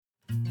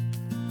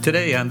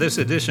Today on this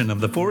edition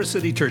of the Forest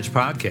City Church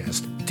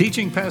podcast,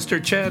 teaching pastor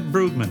Chad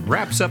Brugman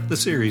wraps up the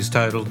series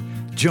titled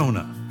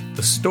Jonah,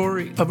 the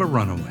Story of a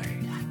Runaway.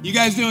 You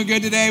guys doing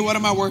good today? What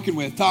am I working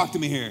with? Talk to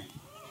me here.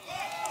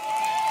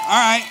 All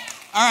right,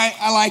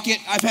 I like it.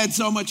 I've had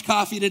so much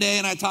coffee today,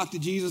 and I talked to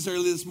Jesus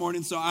early this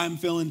morning, so I'm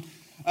feeling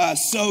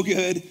so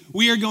good.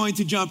 We are going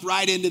to jump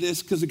right into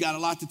this because we've got a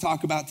lot to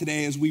talk about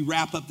today as we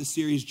wrap up the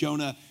series,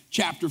 Jonah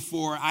chapter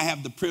 4. I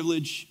have the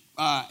privilege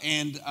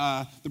and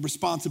the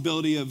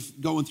responsibility of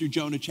going through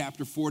Jonah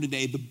chapter 4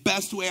 today. The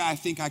best way I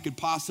think I could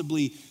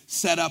possibly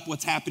set up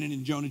what's happening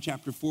in Jonah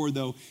chapter 4,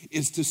 though,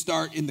 is to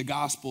start in the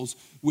Gospels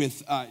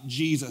with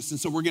Jesus. And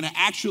so we're going to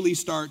actually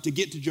start, to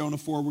get to Jonah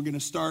 4, we're going to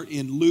start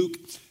in Luke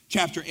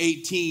chapter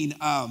 18.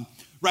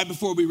 Right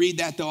before we read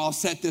that, though, I'll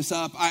set this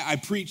up. I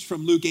preached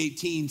from Luke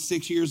 18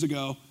 6 years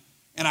ago,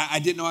 and I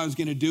didn't know I was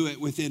going to do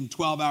it within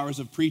 12 hours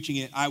of preaching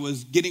it. I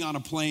was getting on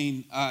a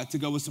plane to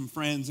go with some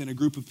friends and a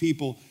group of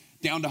people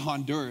down to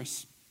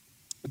Honduras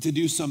to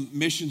do some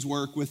missions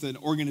work with an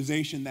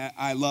organization that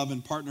I love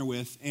and partner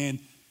with. And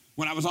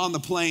when I was on the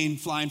plane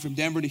flying from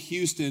Denver to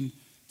Houston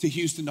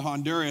to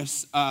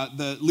Honduras,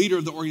 the leader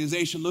of the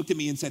organization looked at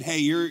me and said, "Hey,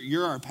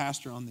 you're our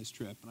pastor on this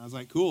trip." And I was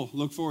like, "Cool,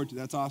 look forward to it.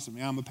 That's awesome.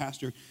 Yeah, I'm a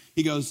pastor."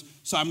 He goes,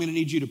 "So I'm going to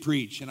need you to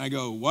preach." And I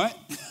go, "What?"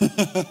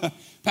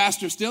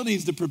 Pastor still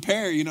needs to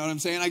prepare, you know what I'm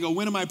saying? I go,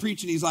 "When am I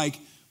preaching?" He's like,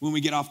 "When we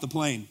get off the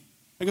plane."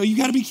 I go, "You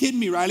got to be kidding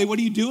me, Riley. What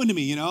are you doing to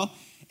me, you know?"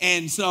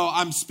 And so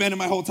I'm spending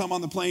my whole time on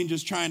the plane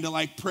just trying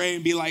to pray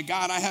and be like,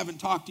 "God, I haven't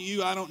talked to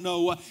you. I don't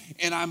know what."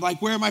 And I'm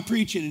like, "Where am I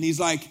preaching?" And he's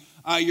like,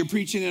 "You're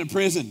preaching in a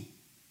prison."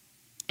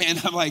 And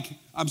I'm like,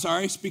 "I'm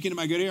sorry, speaking to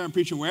my good ear, I'm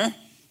preaching where?"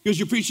 He goes,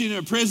 "You're preaching in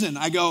a prison."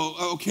 I go,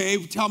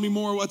 "Okay, tell me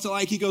more. What's it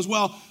like?" He goes,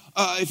 "Well,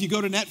 if you go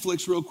to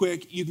Netflix real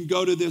quick, you can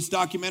go to this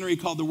documentary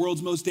called The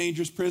World's Most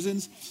Dangerous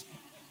Prisons.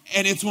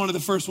 And it's one of the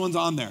first ones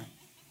on there."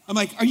 I'm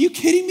like, "Are you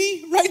kidding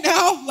me right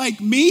now? Like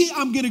me,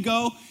 I'm going to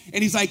go."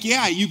 And he's like,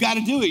 "Yeah, you got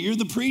to do it. You're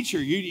the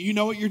preacher. You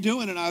know what you're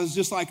doing." And I was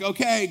just like,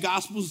 "Okay,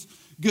 gospel's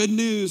good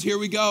news. Here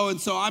we go." And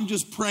so I'm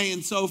just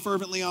praying so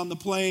fervently on the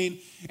plane.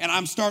 And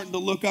I'm starting to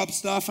look up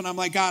stuff. And I'm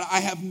like, "God,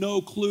 I have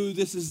no clue.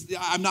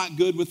 I'm not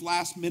good with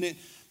last minute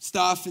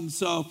stuff." And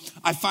so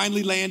I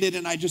finally landed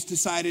and I just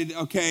decided,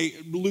 okay,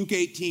 Luke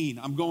 18.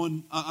 I'm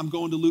going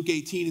to Luke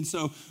 18. And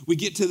so we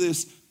get to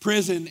this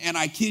prison, and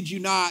I kid you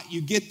not, you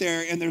get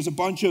there and there's a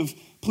bunch of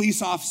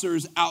police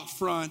officers out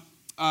front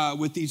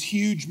with these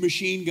huge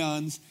machine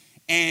guns,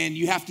 and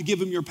you have to give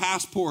them your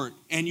passport,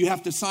 and you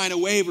have to sign a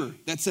waiver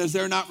that says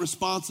they're not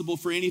responsible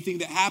for anything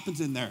that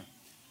happens in there.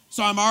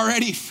 So I'm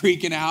already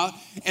freaking out,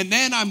 and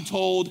then I'm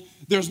told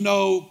there's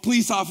no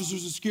police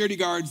officers or security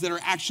guards that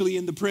are actually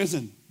in the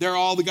prison. They're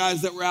all the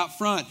guys that were out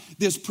front.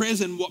 This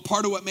prison,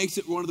 part of what makes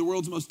it one of the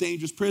world's most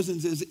dangerous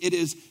prisons is it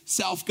is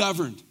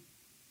self-governed.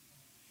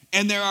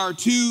 And there are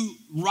two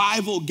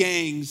rival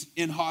gangs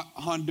in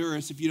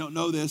Honduras, if you don't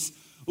know this.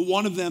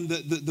 One of them,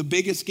 the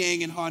biggest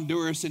gang in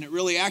Honduras, and it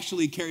really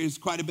actually carries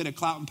quite a bit of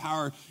clout and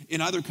power in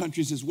other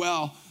countries as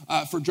well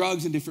for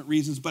drugs and different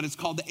reasons, but it's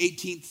called the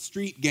 18th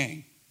Street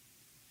Gang.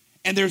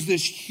 And there's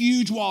this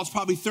huge wall, it's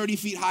probably 30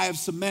 feet high of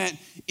cement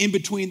in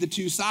between the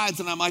two sides.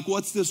 And I'm like,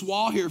 "What's this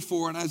wall here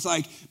for?" And I was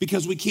like,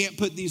 "Because we can't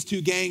put these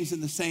two gangs in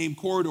the same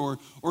corridor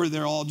or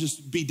they'll all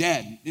just be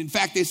dead." In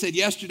fact, they said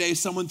yesterday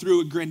someone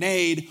threw a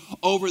grenade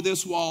over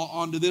this wall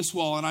onto this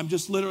wall. And I'm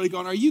just literally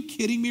going, "Are you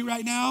kidding me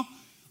right now?"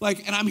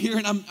 And I'm here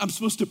and I'm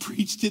supposed to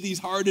preach to these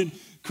hardened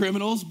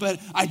criminals, but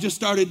I just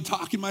started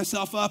talking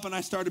myself up and I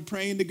started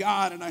praying to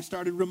God and I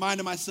started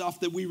reminding myself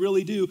that we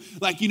really do.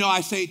 I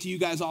say it to you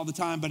guys all the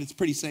time, but it's a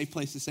pretty safe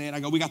place to say it. I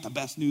go, "We got the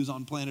best news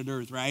on planet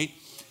Earth, right?"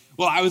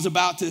 Well, I was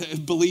about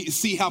to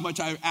see how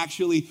much I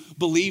actually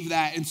believe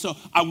that. And so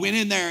I went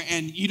in there,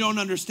 and you don't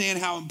understand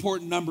how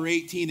important number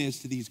 18 is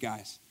to these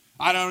guys.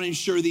 I'm not even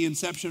sure the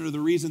inception or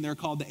the reason they're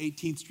called the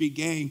 18th Street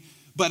Gang.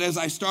 But as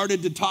I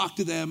started to talk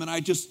to them, and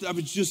I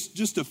was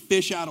just a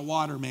fish out of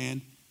water,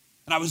 man.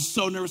 And I was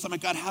so nervous. I'm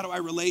like, "God, how do I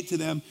relate to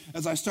them?"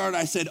 As I started,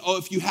 I said, "Oh,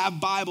 if you have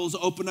Bibles,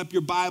 open up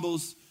your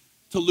Bibles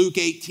to Luke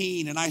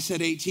 18. And I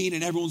said 18,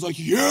 and everyone's like,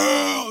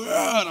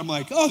 yeah. And I'm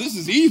like, "Oh, this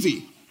is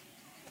easy.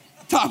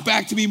 Talk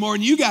back to me more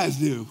than you guys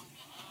do."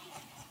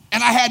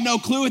 And I had no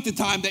clue at the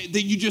time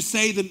that you just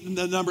say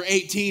the number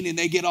 18 and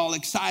they get all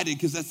excited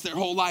because that's their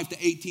whole life, the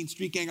 18th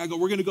Street Gang. I go,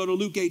 "We're going to go to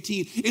Luke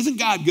 18. Isn't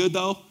God good,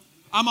 though?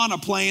 I'm on a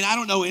plane. I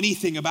don't know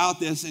anything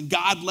about this. And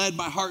God led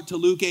my heart to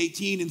Luke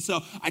 18. And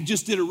so I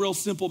just did a real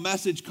simple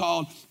message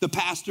called The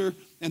Pastor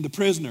and the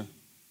Prisoner.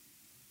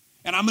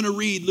 And I'm going to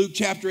read Luke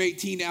chapter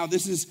 18 now.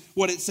 This is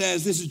what it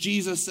says. This is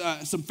Jesus.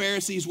 Some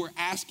Pharisees were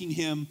asking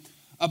him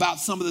about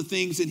some of the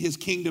things in his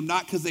kingdom,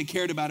 not because they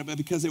cared about it, but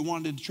because they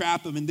wanted to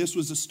trap him. And this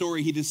was a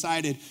story he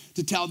decided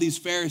to tell these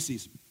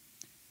Pharisees.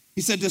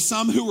 He said, "To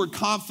some who were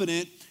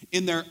confident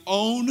in their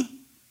own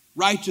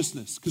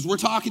righteousness," because we're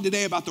talking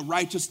today about the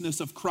righteousness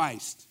of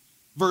Christ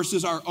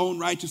versus our own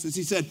righteousness.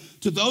 He said,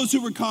 "To those who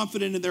were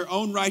confident in their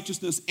own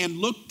righteousness and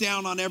looked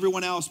down on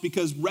everyone else,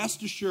 because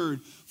rest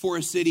assured for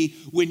a city,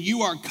 when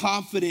you are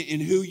confident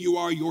in who you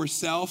are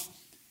yourself,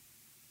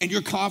 and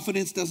your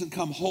confidence doesn't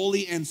come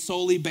wholly and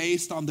solely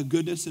based on the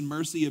goodness and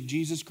mercy of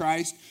Jesus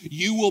Christ,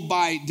 you will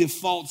by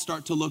default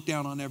start to look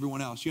down on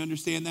everyone else. You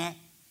understand that?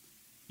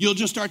 You'll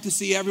just start to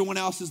see everyone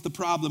else is the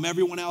problem.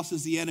 Everyone else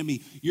is the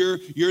enemy. You're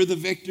the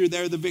victor.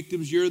 They're the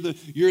victims. You're the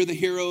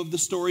hero of the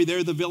story.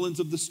 They're the villains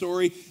of the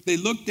story. They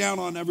look down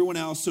on everyone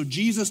else. So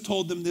Jesus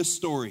told them this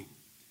story.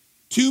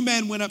 2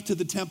 men went up to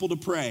the temple to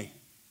pray.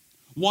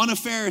 One a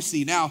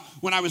Pharisee. Now,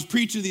 when I was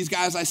preaching to these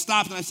guys, I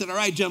stopped and I said, all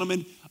right,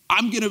 gentlemen,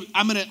 I'm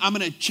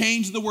gonna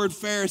change the word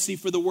Pharisee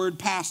for the word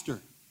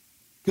pastor,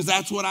 because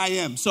that's what I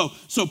am. So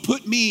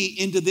put me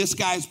into this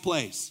guy's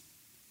place.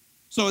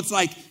 So it's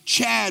like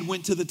Chad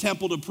went to the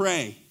temple to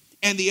pray,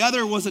 and the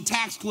other was a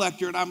tax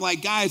collector. And I'm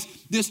like, guys,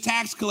 this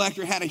tax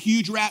collector had a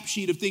huge rap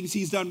sheet of things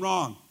he's done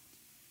wrong.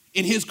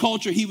 In his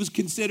culture, he was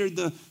considered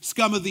the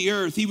scum of the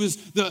earth. He was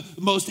the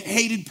most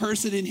hated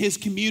person in his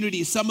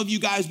community. Some of you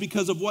guys,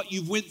 because of what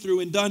you've went through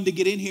and done to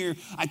get in here,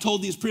 I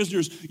told these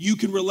prisoners, you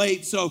can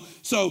relate. So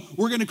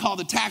we're going to call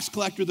the tax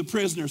collector the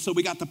prisoner. So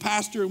we got the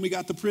pastor and we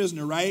got the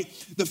prisoner, right?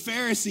 The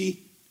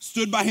Pharisee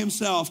stood by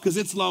himself because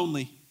it's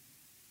lonely.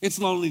 It's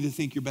lonely to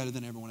think you're better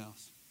than everyone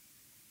else.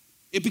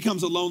 It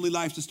becomes a lonely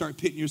life to start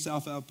pitting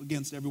yourself up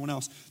against everyone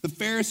else. The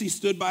Pharisee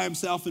stood by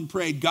himself and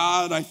prayed,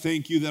 God, I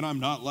thank you that I'm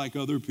not like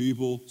other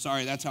people.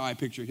 Sorry, that's how I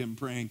pictured him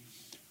praying.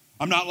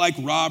 I'm not like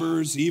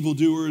robbers,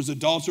 evildoers,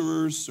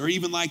 adulterers, or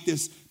even like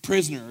this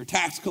prisoner or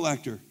tax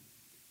collector.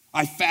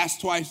 I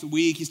fast twice a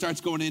week. He starts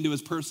going into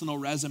his personal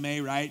resume,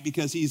 right?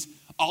 Because he's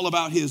all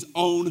about his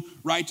own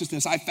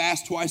righteousness. I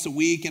fast twice a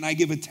week and I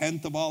give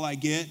 1/10 of all I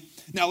get.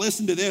 Now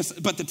listen to this,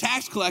 but the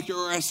tax collector,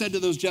 or I said to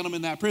those gentlemen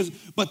in that prison,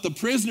 but the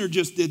prisoner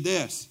just did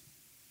this.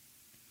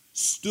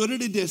 Stood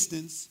at a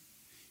distance,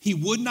 he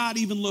would not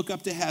even look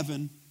up to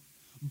heaven,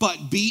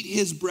 but beat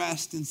his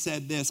breast and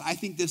said this. I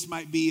think this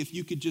might be, if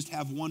you could just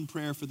have one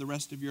prayer for the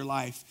rest of your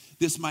life,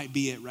 this might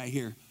be it right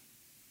here.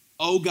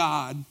 Oh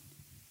God,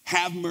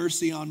 have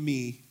mercy on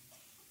me,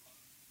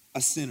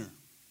 a sinner.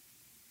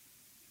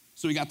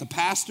 So we got the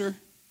pastor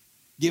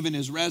giving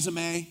his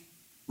resume,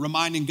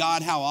 reminding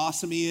God how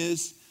awesome he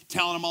is,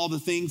 telling him all the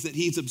things that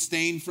he's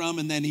abstained from,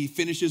 and then he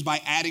finishes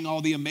by adding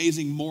all the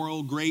amazing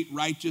moral, great,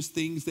 righteous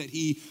things that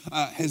he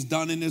has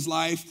done in his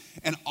life.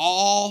 And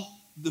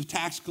all the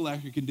tax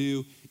collector can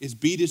do is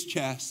beat his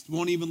chest,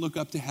 won't even look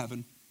up to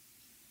heaven.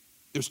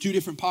 There's 2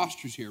 different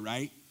postures here,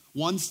 right?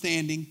 One's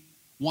standing,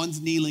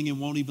 one's kneeling, and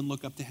won't even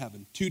look up to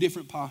heaven. 2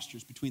 different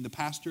postures between the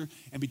pastor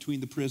and between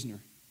the prisoner.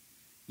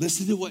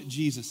 Listen to what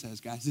Jesus says,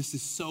 guys. This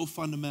is so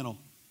fundamental.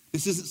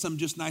 This isn't some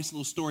just nice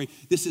little story.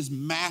 This is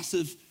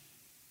massive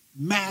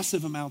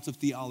amounts of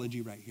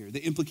theology right here.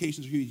 The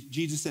implications are huge.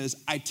 Jesus says,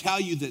 I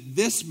tell you that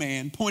this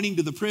man, pointing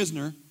to the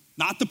prisoner,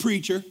 not the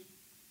preacher,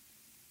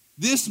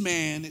 this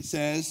man, it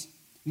says,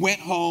 went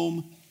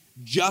home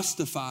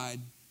justified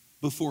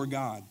before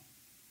God.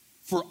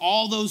 For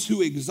all those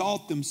who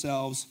exalt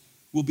themselves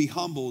will be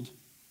humbled,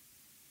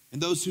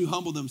 and those who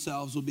humble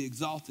themselves will be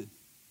exalted.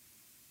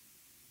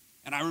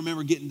 And I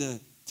remember getting to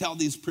tell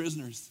these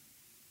prisoners,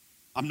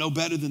 I'm no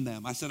better than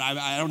them. I said,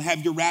 I don't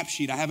have your rap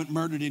sheet. I haven't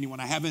murdered anyone.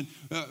 I haven't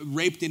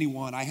raped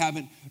anyone. I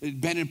haven't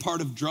been in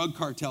part of drug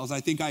cartels. I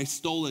think I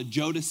stole a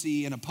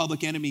Jodeci and a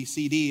Public Enemy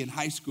CD in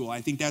high school.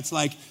 I think that's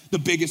like the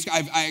biggest.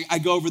 I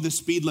go over the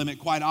speed limit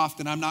quite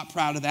often. I'm not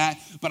proud of that,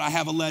 but I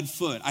have a lead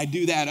foot. I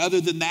do that. Other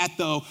than that,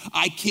 though,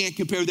 I can't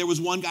compare. There was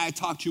one guy I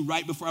talked to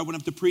right before I went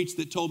up to preach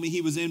that told me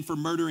he was in for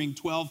murdering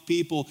 12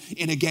 people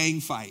in a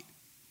gang fight.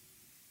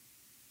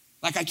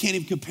 Like, I can't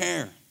even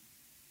compare.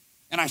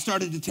 And I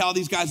started to tell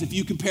these guys, if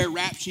you compare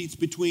rap sheets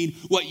between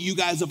what you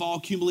guys have all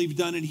cumulatively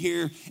done in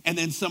here and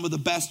then some of the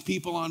best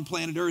people on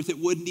planet Earth, it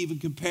wouldn't even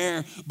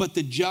compare. But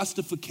the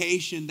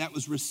justification that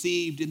was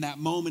received in that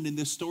moment in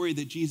this story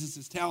that Jesus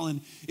is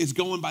telling is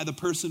going by the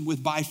person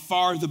with by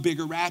far the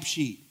bigger rap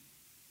sheet.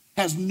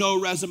 Has no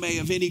resume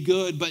of any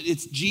good, but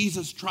it's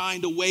Jesus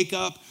trying to wake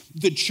up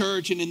the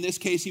church. And in this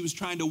case, he was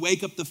trying to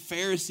wake up the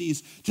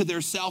Pharisees to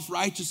their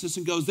self-righteousness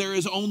and goes, there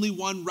is only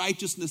one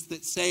righteousness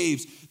that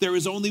saves. There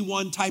is only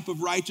one type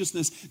of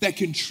righteousness that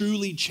can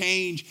truly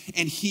change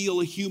and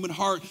heal a human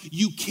heart.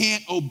 You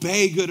can't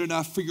obey good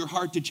enough for your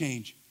heart to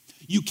change.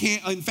 You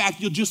can't, in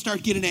fact, you'll just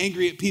start getting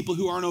angry at people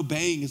who aren't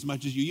obeying as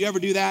much as you. You ever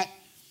do that?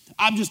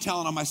 I'm just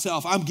telling on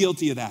myself, I'm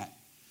guilty of that.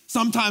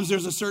 Sometimes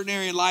there's a certain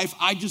area in life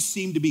I just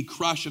seem to be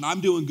crushing.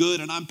 I'm doing good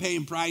and I'm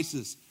paying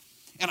prices.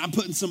 And I'm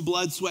putting some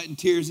blood, sweat, and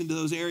tears into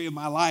those areas of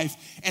my life.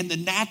 And the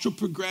natural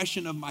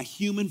progression of my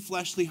human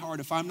fleshly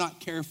heart, if I'm not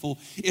careful,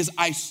 is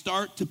I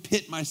start to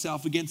pit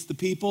myself against the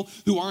people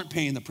who aren't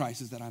paying the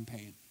prices that I'm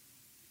paying,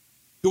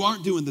 who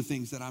aren't doing the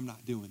things that I'm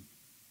not doing,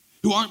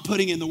 who aren't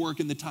putting in the work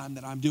and the time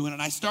that I'm doing.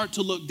 And I start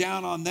to look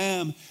down on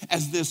them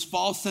as this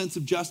false sense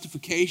of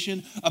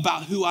justification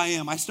about who I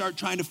am. I start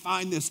trying to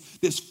find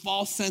this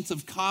false sense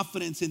of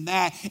confidence in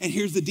that. And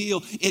here's the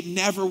deal. It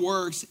never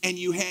works, and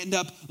you end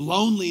up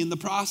lonely in the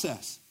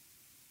process.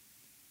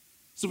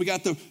 So we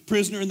got the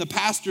prisoner and the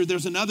pastor.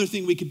 There's another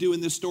thing we could do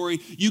in this story.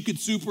 You could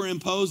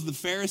superimpose the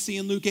Pharisee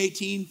in Luke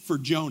 18 for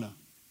Jonah.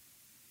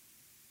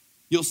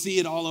 You'll see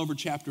it all over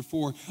chapter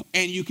 4.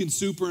 And you can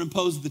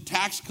superimpose the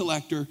tax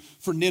collector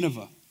for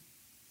Nineveh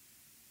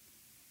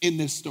in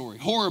this story.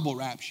 Horrible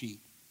rap sheet.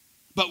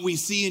 But we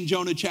see in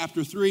Jonah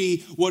chapter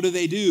 3, what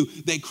do?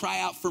 They cry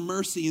out for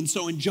mercy. And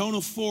so in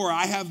Jonah 4,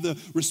 I have the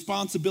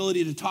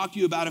responsibility to talk to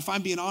you about, if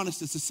I'm being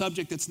honest, it's a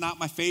subject that's not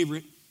my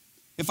favorite.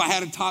 If I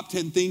had a top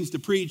 10 things to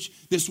preach,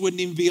 this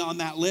wouldn't even be on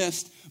that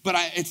list. But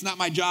it's not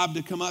my job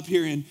to come up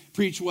here and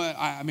preach what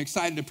I'm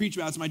excited to preach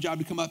about. It's my job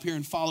to come up here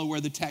and follow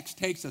where the text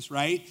takes us,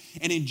 right?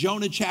 And in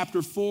Jonah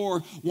chapter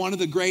 4, one of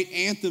the great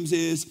anthems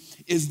is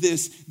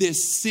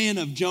this sin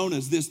of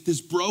Jonah's,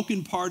 this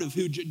broken part of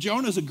who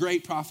Jonah's a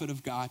great prophet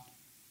of God.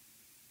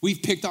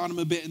 We've picked on him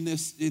a bit in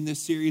this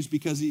series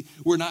because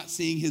we're not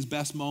seeing his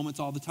best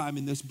moments all the time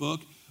in this book.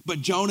 But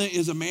Jonah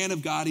is a man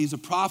of God. He's a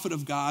prophet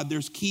of God.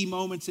 There's key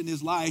moments in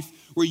his life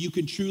where you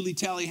can truly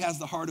tell he has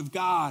the heart of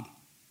God.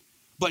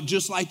 But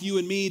just like you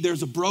and me,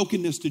 there's a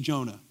brokenness to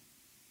Jonah.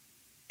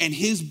 And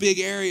his big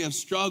area of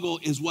struggle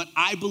is what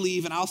I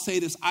believe, and I'll say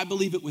this, I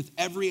believe it with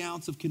every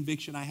ounce of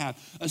conviction I have,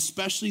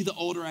 especially the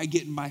older I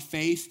get in my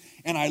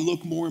faith and I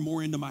look more and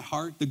more into my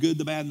heart, the good,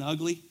 the bad, and the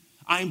ugly.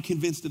 I am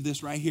convinced of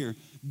this right here.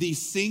 The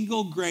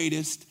single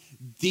greatest,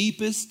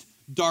 deepest,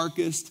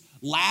 darkest,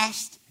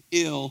 last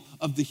ill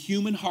of the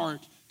human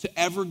heart to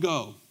ever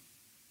go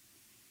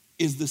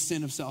is the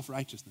sin of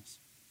self-righteousness.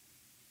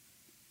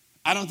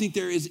 I don't think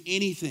there is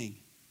anything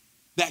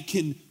that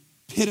can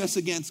pit us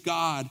against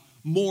God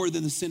more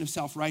than the sin of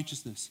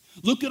self-righteousness.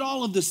 Look at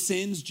all of the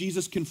sins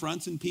Jesus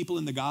confronts in people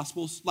in the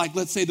Gospels. Like,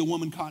 let's say the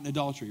woman caught in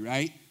adultery,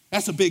 right?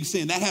 That's a big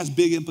sin. That has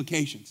big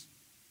implications.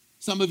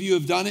 Some of you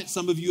have done it.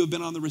 Some of you have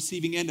been on the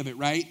receiving end of it,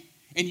 right?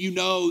 And you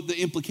know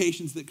the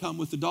implications that come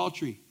with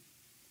adultery.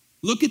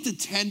 Look at the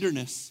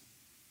tenderness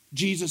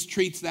Jesus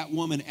treats that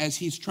woman as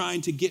he's trying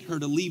to get her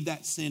to leave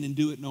that sin and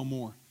do it no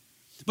more.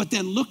 But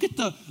then look at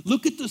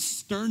the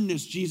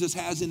sternness Jesus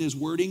has in his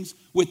wordings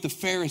with the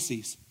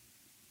Pharisees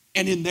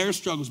and in their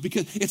struggles.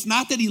 Because it's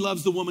not that he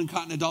loves the woman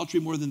caught in adultery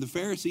more than the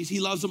Pharisees. He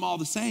loves them all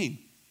the same.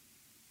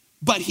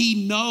 But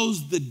he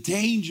knows the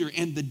danger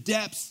and the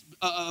depths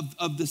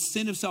of the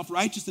sin of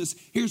self-righteousness.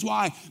 Here's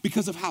why.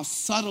 Because of how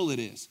subtle it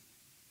is.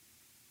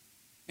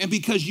 And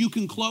because you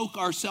can cloak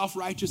our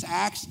self-righteous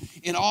acts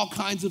in all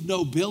kinds of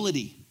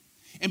nobility.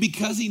 And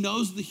because he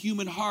knows the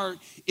human heart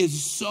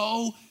is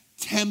so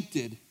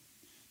tempted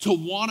to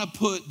want to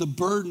put the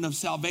burden of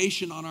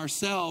salvation on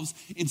ourselves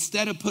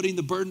instead of putting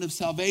the burden of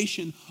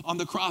salvation on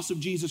the cross of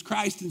Jesus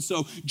Christ. And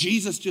so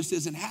Jesus just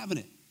isn't having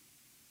it.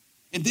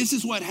 And this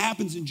is what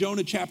happens in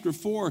Jonah chapter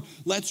 4.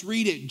 Let's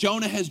read it.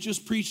 Jonah has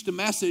just preached a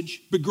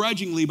message,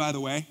 begrudgingly, by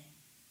the way.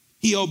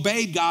 He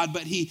obeyed God,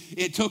 but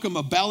it took him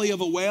a belly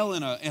of a whale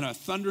and a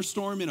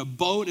thunderstorm in a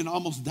boat and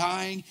almost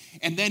dying.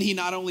 And then he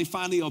not only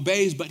finally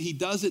obeys, but he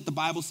does it, the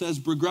Bible says,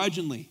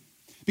 begrudgingly.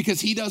 Because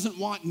he doesn't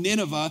want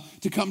Nineveh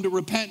to come to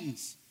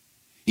repentance.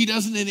 He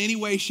doesn't in any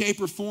way, shape,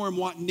 or form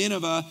want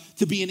Nineveh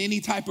to be in any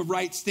type of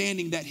right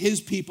standing that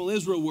his people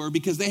Israel were,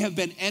 because they have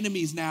been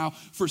enemies now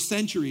for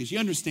centuries. You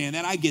understand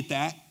that? I get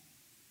that.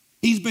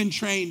 He's been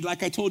trained,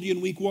 like I told you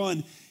in week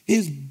 1,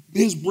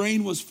 his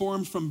brain was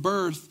formed from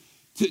birth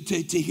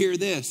to hear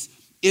this.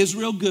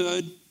 Israel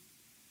good,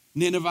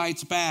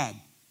 Ninevites bad.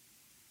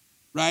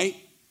 Right?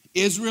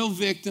 Israel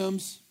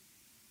victims,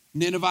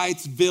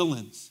 Ninevites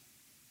villains.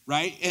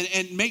 Right?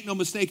 And make no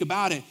mistake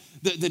about it,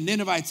 the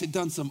Ninevites had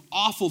done some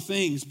awful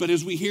things, but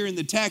as we hear in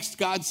the text,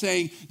 God's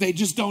saying they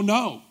just don't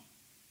know.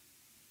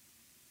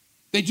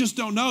 They just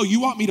don't know. You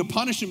want me to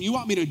punish them, you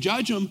want me to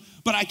judge them,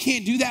 but I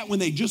can't do that when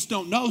they just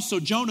don't know. So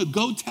Jonah,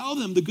 go tell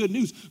them the good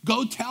news.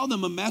 Go tell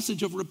them a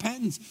message of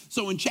repentance.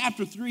 So in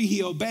chapter 3,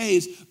 he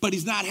obeys, but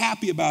he's not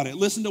happy about it.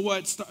 Listen to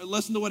what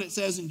it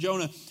says in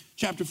Jonah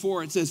chapter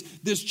 4. It says,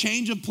 this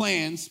change of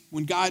plans,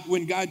 when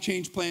God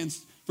changed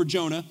plans for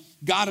Jonah,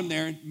 got him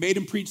there, made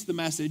him preach the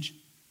message,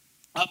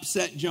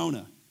 upset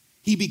Jonah.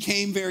 He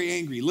became very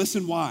angry.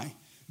 Listen why.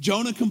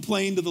 Jonah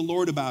complained to the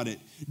Lord about it.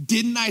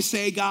 Didn't I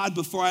say, God,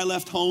 before I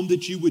left home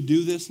that you would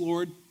do this,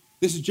 Lord?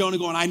 This is Jonah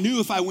going, I knew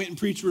if I went and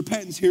preached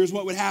repentance, here's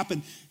what would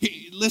happen.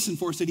 Listen,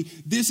 Forest City,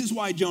 this is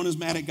why Jonah's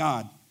mad at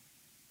God.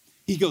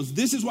 He goes,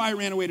 this is why I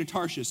ran away to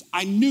Tarshish.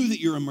 I knew that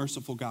you're a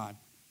merciful God.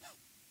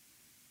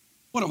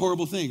 What a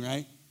horrible thing,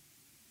 right?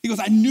 He goes,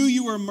 I knew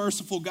you were a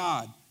merciful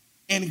God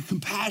and a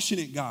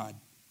compassionate God,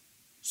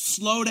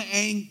 slow to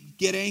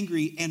get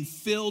angry and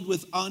filled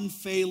with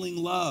unfailing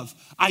love.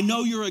 I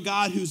know you're a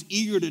God who's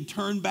eager to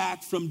turn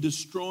back from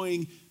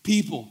destroying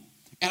people.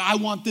 And I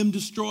want them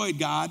destroyed,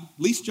 God.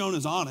 At least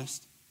Jonah's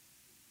honest.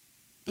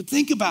 But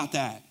think about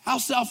that. How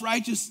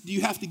self-righteous do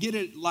you have to get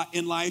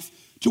in life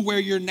to where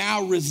you're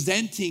now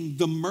resenting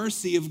the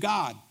mercy of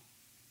God?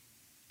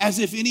 As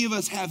if any of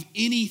us have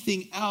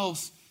anything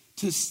else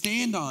to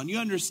stand on. You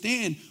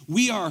understand,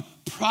 we are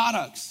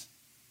products.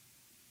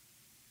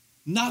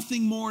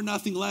 Nothing more,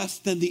 nothing less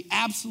than the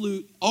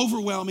absolute,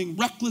 overwhelming,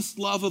 reckless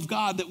love of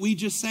God that we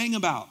just sang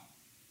about.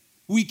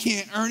 We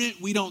can't earn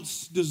it. We don't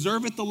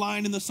deserve it, the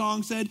line in the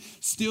song said.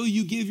 Still,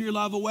 you give your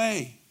love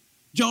away.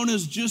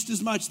 Jonah's just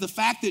as much. The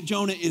fact that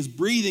Jonah is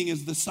breathing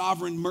is the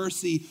sovereign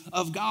mercy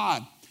of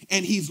God.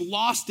 and he's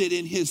lost it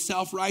in his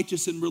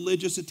self-righteous and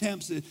religious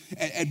attempts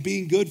at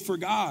being good for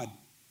God.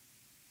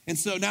 And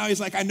so now he's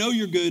like, I know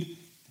you're good.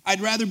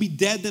 I'd rather be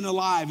dead than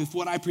alive if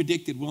what I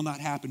predicted will not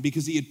happen,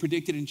 because he had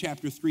predicted in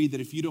chapter 3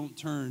 that if you don't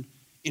turn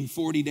in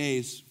 40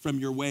 days from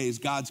your ways,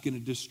 God's going to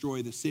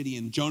destroy the city,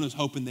 and Jonah's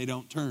hoping they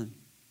don't turn.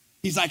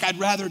 He's like, I'd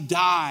rather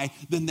die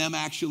than them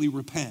actually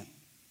repent.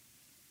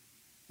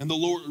 And the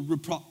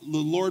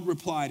Lord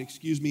replied,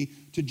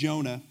 to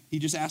Jonah. He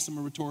just asked him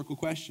a rhetorical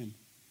question.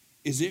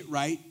 Is it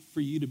right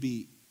for you to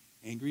be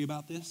angry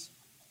about this?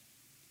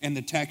 And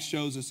the text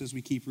shows us as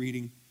we keep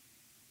reading,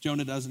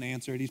 Jonah doesn't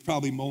answer it. He's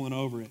probably mulling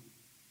over it.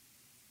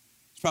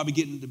 He's probably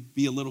getting to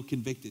be a little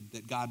convicted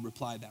that God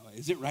replied that way.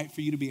 Is it right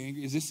for you to be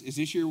angry? Is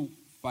this your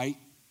fight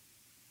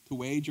to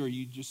wage, or are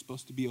you just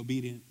supposed to be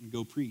obedient and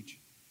go preach?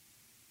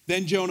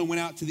 Then Jonah went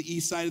out to the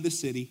east side of the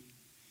city.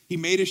 He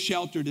made a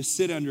shelter to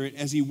sit under it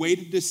as he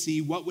waited to see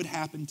what would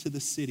happen to the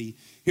city.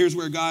 Here's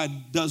where God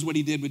does what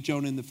he did with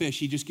Jonah and the fish.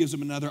 He just gives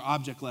him another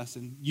object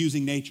lesson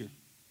using nature.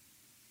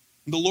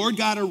 And the Lord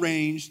God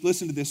arranged,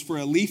 listen to this, for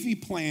a leafy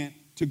plant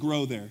to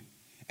grow there.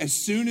 As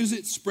soon as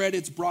it spread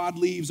its broad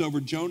leaves over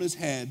Jonah's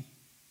head,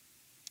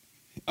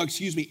 and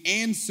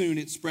soon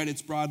it spread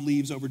its broad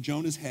leaves over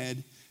Jonah's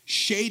head,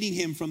 shading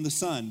him from the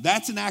sun.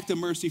 That's an act of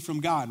mercy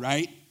from God,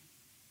 right?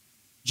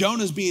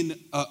 Jonah's being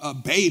a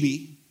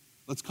baby.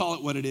 Let's call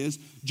it what it is.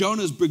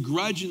 Jonah's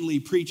begrudgingly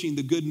preaching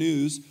the good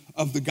news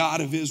of the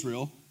God of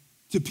Israel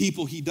to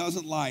people he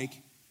doesn't like.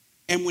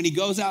 And when he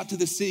goes out to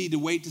the city to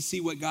wait to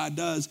see what God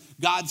does,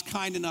 God's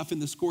kind enough in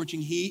the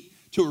scorching heat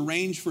to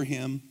arrange for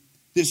him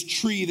this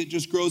tree that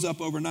just grows up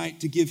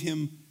overnight to give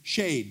him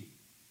shade.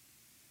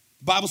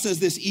 The Bible says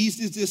this eased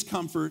his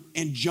discomfort,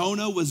 and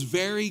Jonah was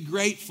very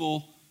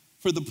grateful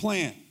for the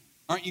plant.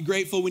 Aren't you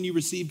grateful when you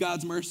receive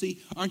God's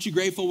mercy? Aren't you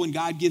grateful when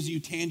God gives you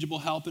tangible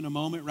help in a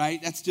moment,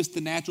 right? That's just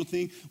the natural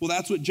thing. Well,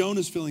 that's what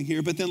Jonah's feeling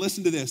here. But then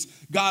listen to this.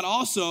 God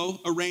also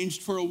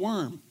arranged for a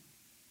worm.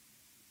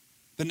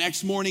 The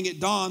next morning at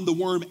dawn, the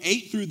worm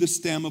ate through the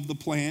stem of the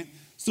plant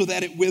so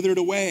that it withered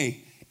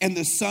away, and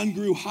the sun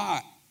grew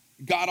hot.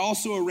 God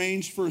also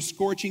arranged for a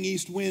scorching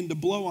east wind to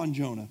blow on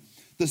Jonah.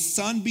 The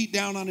sun beat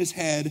down on his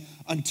head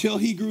until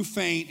he grew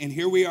faint, and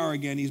here we are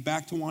again. He's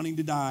back to wanting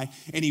to die,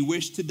 and he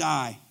wished to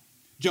die.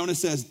 Jonah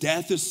says,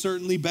 death is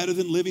certainly better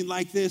than living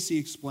like this, he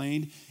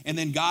explained. And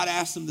then God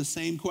asked him the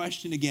same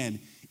question again.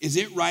 Is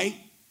it right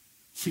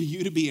for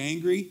you to be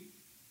angry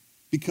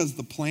because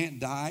the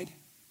plant died?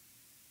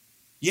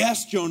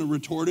 Yes, Jonah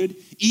retorted,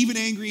 even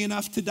angry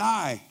enough to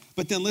die.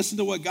 But then listen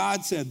to what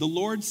God said. The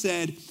Lord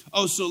said,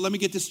 so let me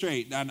get this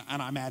straight. And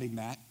I'm adding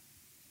that.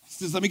 He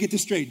says, let me get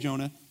this straight,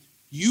 Jonah.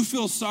 You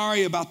feel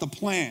sorry about the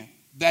plant,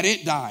 that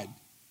it died.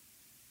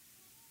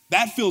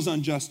 That feels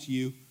unjust to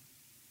you.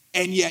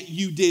 And yet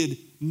you did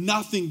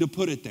nothing to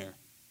put it there.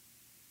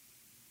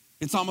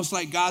 It's almost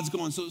like God's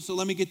going, so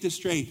let me get this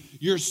straight.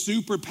 You're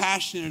super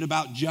passionate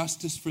about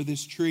justice for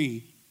this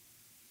tree,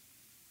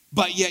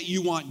 but yet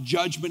you want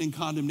judgment and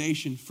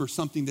condemnation for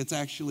something that's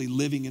actually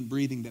living and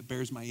breathing that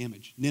bears my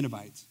image,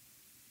 Ninevites.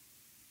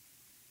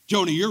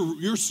 Jonah,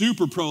 you're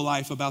super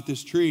pro-life about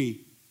this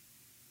tree.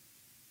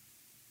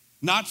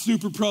 Not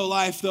super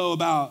pro-life, though,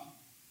 about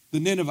the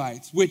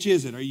Ninevites. Which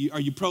is it? Are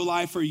you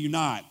pro-life or are you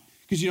not?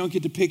 Because you don't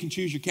get to pick and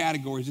choose your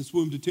categories. It's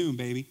womb to tomb,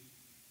 baby.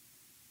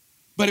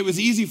 But it was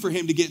easy for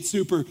him to get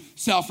super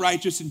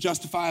self-righteous and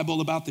justifiable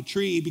about the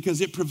tree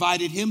because it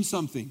provided him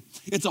something.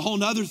 It's a whole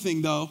nother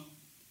thing, though,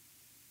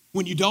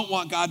 when you don't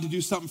want God to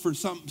do something for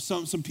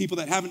some people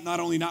that haven't not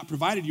only not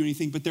provided you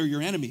anything, but they're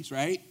your enemies,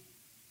 right?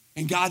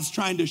 And God's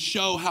trying to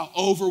show how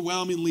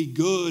overwhelmingly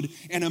good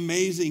and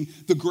amazing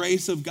the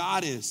grace of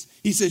God is.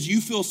 He says,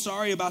 you feel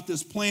sorry about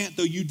this plant,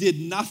 though you did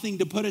nothing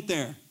to put it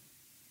there.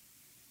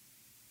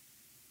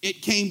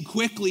 It came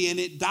quickly and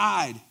it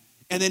died.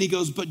 And then he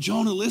goes, but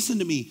Jonah, listen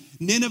to me.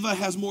 Nineveh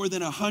has more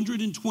than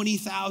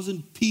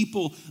 120,000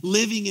 people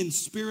living in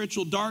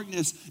spiritual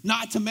darkness,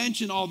 not to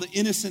mention all the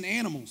innocent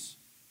animals.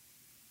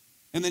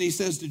 And then he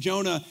says to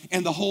Jonah,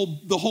 and the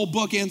whole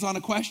book ends on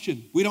a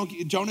question.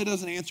 Jonah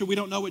doesn't answer. We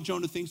don't know what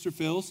Jonah thinks or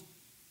feels.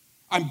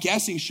 I'm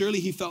guessing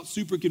surely he felt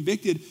super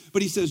convicted,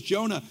 but he says,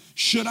 Jonah,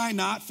 should I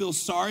not feel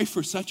sorry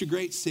for such a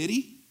great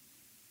city?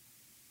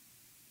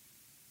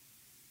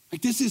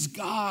 Like, this is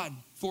God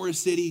for a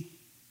city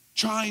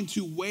trying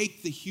to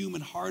wake the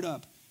human heart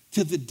up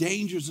to the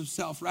dangers of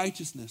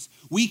self-righteousness.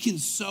 We can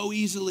so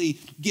easily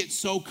get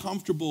so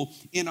comfortable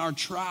in our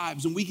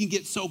tribes, and we can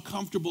get so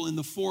comfortable in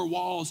the four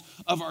walls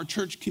of our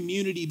church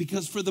community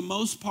because for the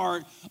most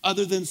part,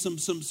 other than some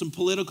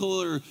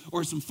political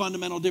or some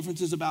fundamental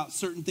differences about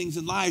certain things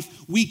in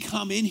life, we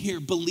come in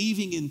here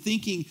believing and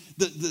thinking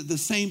the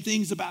same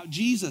things about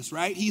Jesus,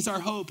 right? He's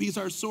our hope. He's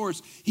our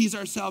source. He's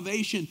our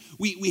salvation.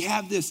 We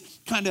have this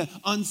kind of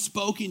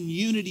unspoken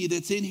unity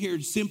that's in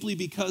here simply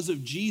because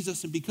of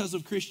Jesus and because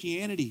of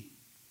Christianity.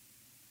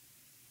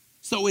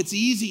 So it's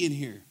easy in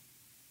here.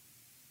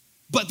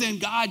 But then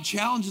God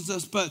challenges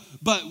us, but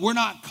we're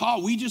not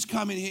called. We just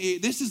come in here.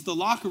 This is the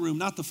locker room,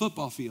 not the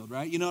football field,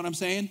 right? You know what I'm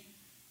saying?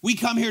 We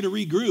come here to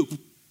regroup.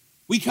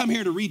 We come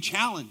here to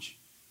re-challenge.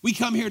 We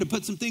come here to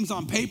put some things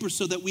on paper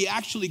so that we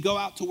actually go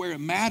out to where it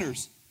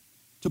matters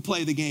to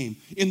play the game.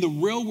 In the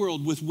real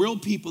world with real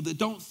people that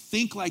don't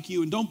think like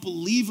you and don't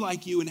believe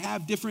like you and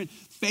have different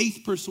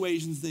faith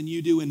persuasions than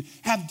you do and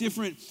have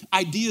different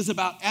ideas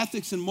about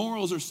ethics and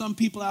morals, or some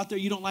people out there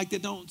you don't like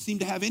that don't seem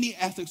to have any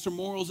ethics or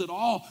morals at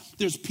all.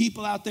 There's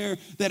people out there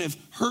that have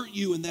hurt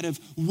you and that have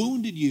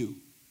wounded you.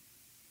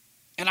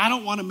 And I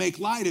don't want to make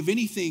light of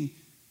anything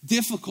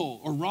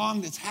difficult or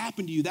wrong that's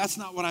happened to you. That's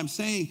not what I'm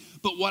saying.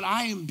 But what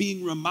I am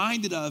being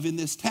reminded of in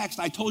this text,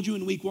 I told you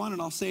in week 1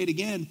 and I'll say it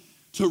again,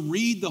 to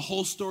read the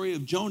whole story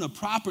of Jonah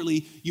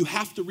properly, you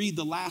have to read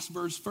the last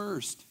verse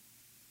first.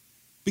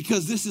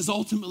 Because this is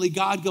ultimately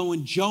God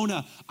going,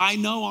 Jonah, I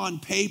know on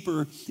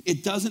paper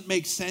it doesn't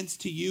make sense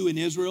to you in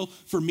Israel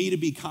for me to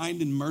be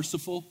kind and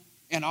merciful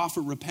and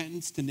offer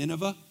repentance to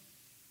Nineveh.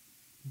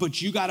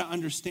 But you got to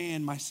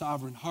understand my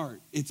sovereign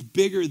heart. It's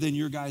bigger than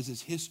your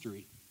guys'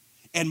 history.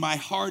 And my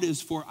heart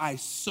is for I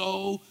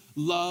so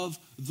love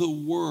the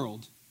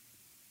world,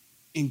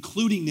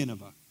 including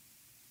Nineveh,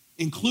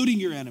 including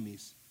your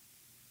enemies,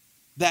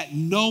 that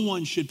no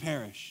one should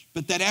perish,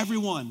 but that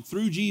everyone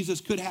through Jesus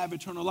could have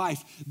eternal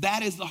life.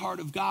 That is the heart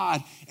of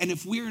God. And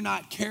if we're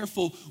not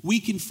careful, we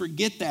can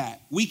forget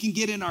that. We can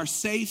get in our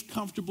safe,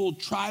 comfortable,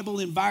 tribal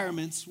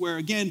environments where,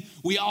 again,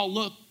 we all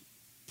look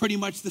pretty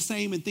much the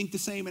same and think the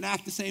same and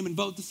act the same and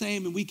vote the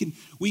same, and we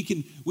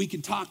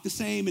can talk the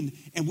same,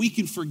 and we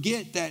can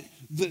forget that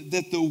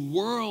the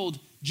world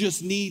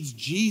just needs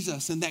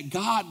Jesus and that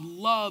God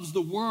loves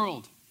the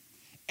world.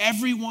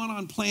 Everyone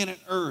on planet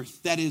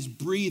Earth that is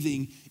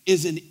breathing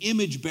is an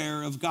image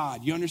bearer of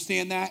God. You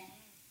understand that?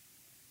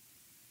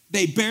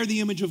 They bear the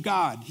image of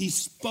God. He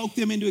spoke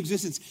them into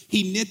existence.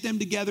 He knit them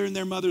together in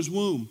their mother's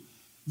womb.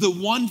 The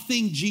one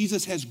thing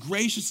Jesus has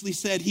graciously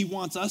said he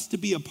wants us to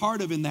be a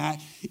part of in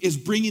that is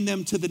bringing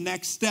them to the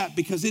next step,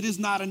 because it is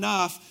not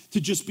enough to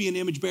just be an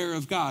image bearer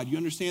of God. You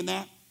understand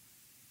that?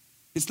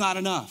 It's not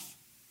enough.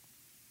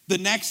 The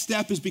next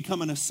step is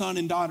becoming a son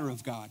and daughter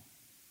of God.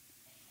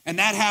 And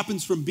that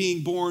happens from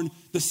being born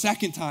the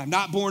second time,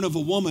 not born of a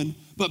woman,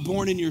 but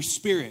born in your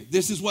spirit.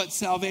 This is what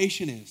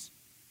salvation is.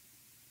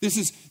 This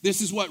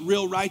is what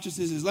real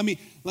righteousness is. Let me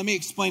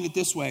explain it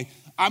this way.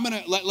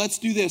 Let's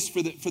do this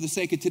for the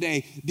sake of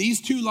today.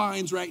 These two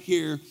lines right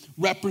here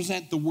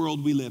represent the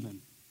world we live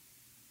in.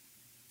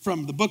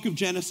 From the book of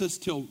Genesis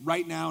till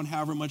right now and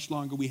however much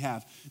longer we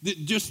have.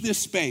 Just this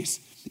space.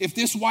 If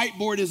this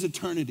whiteboard is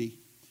eternity,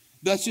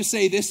 let's just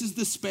say this is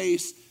the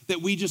space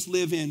that we just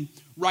live in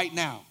right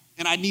now.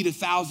 And I need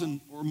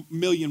 1,000 or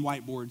million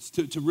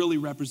whiteboards to really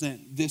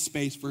represent this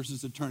space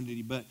versus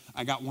eternity. But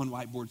I got one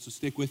whiteboard, so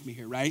stick with me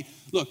here, right?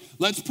 Look,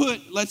 let's put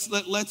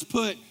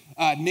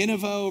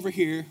Nineveh over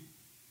here.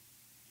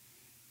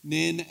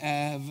 Nineveh,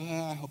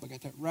 I hope I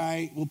got that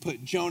right. We'll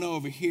put Jonah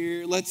over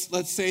here.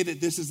 Let's say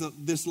that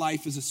this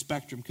life is a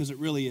spectrum, because it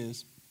really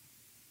is.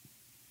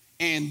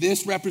 And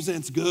this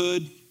represents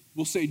good.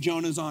 We'll say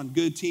Jonah's on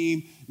good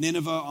team,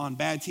 Nineveh on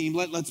bad team.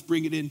 Let's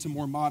bring it into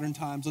more modern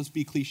times. Let's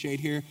be cliched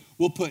here.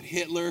 We'll put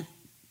Hitler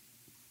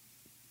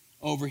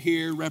over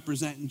here,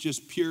 representing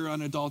just pure,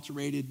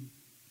 unadulterated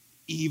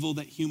evil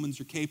that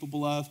humans are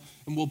capable of.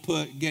 And we'll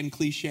put, again,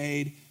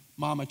 cliched,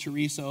 Mama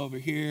Teresa over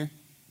here.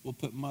 We'll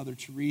put Mother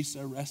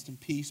Teresa, rest in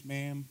peace,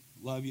 ma'am.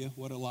 Love you,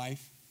 what a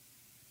life.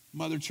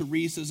 Mother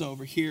Teresa's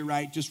over here,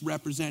 right? Just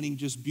representing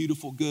just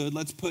beautiful good.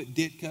 Let's put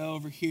Ditka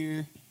over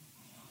here.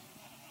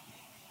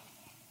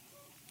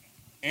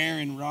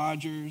 Aaron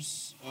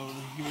Rodgers over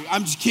here.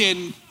 I'm just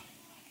kidding.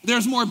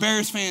 There's more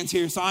Bears fans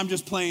here, so I'm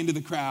just playing to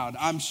the crowd.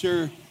 I'm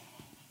sure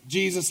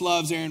Jesus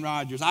loves Aaron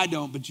Rodgers. I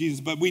don't,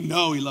 but we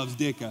know he loves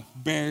Ditka.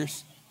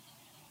 Bears.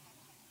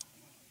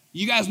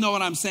 You guys know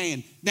what I'm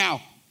saying.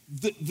 Now,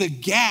 the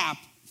gap,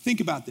 think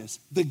about this.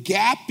 The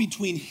gap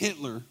between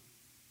Hitler,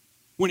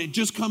 when it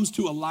just comes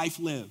to a life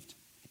lived,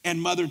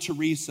 and Mother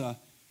Teresa,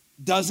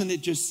 doesn't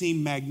it just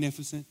seem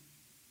magnificent?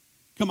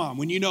 Come on,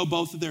 when you know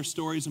both of their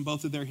stories and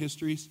both of their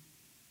histories.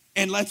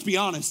 And let's be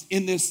honest,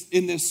 in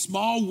this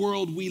small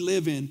world we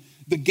live in,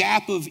 the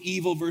gap of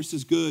evil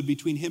versus good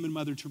between him and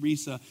Mother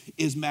Teresa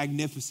is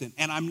magnificent.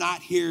 And I'm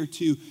not here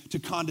to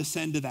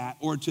condescend to that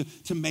or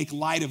to make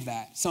light of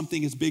that.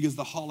 Something as big as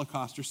the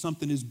Holocaust or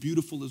something as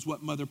beautiful as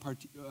what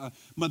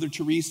Mother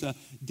Teresa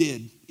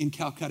did in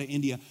Calcutta,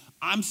 India.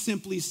 I'm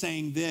simply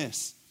saying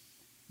this.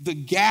 The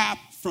gap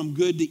from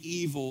good to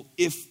evil,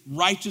 if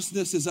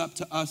righteousness is up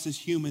to us as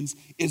humans,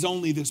 is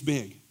only this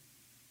big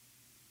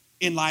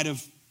in light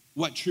of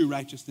what true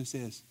righteousness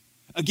is.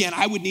 Again,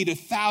 I would need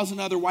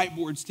 1,000 other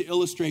whiteboards to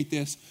illustrate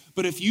this,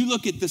 but if you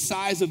look at the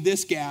size of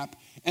this gap,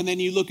 and then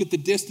you look at the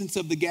distance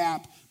of the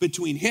gap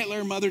between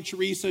Hitler, Mother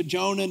Teresa,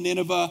 Jonah,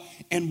 Nineveh,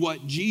 and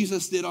what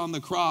Jesus did on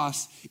the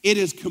cross, it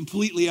is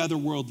completely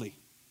otherworldly.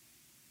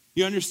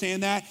 You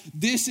understand that?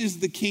 This is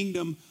the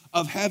kingdom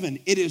of heaven.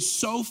 It is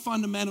so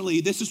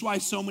fundamentally, this is why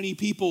so many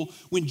people,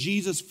 when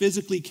Jesus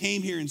physically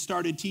came here and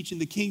started teaching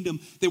the kingdom,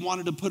 they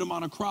wanted to put him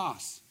on a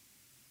cross.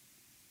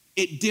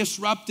 It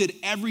disrupted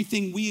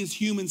everything we as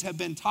humans have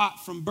been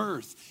taught from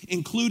birth,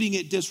 including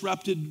it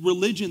disrupted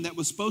religion that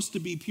was supposed to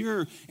be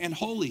pure and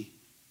holy.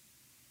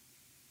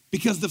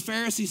 Because the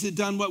Pharisees had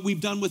done what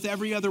we've done with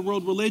every other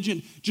world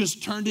religion,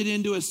 just turned it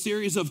into a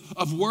series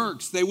of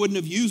works. They wouldn't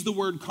have used the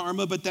word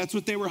karma, but that's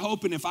what they were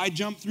hoping. If I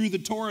jump through the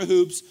Torah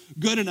hoops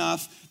good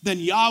enough, then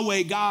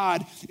Yahweh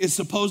God is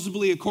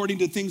supposedly, according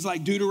to things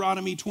like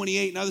Deuteronomy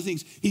 28 and other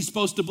things, he's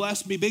supposed to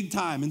bless me big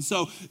time. And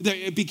so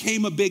it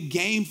became a big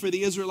game for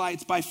the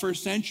Israelites by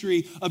first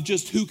century of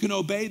just who can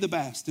obey the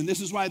best. And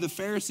this is why the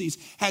Pharisees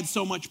had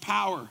so much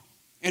power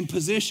and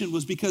position,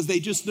 was because they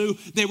just knew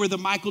they were the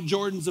Michael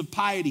Jordans of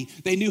piety.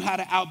 They knew how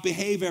to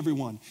outbehave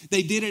everyone.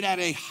 They did it at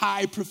a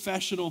high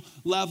professional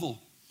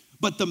level.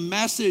 But the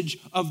message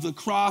of the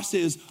cross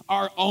is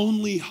our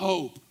only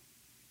hope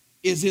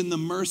is in the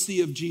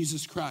mercy of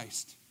Jesus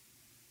Christ.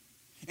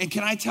 And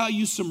can I tell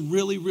you some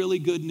really, really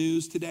good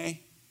news today?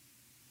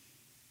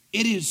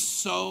 It is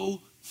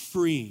so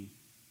freeing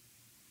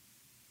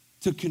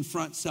to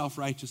confront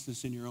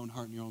self-righteousness in your own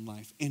heart and your own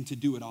life, and to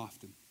do it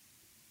often.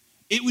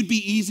 It would be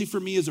easy for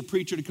me as a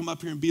preacher to come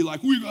up here and be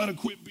like, we got to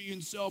quit being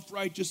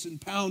self-righteous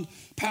and pound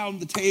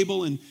the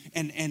table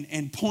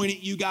and point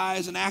at you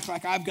guys and act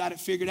like I've got it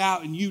figured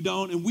out and you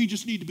don't. And we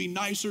just need to be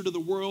nicer to the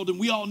world, and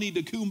we all need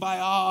to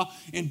kumbaya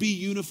and be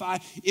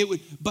unified. It would,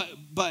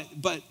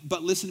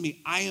 but listen to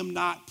me. I am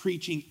not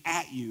preaching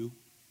at you.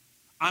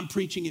 I'm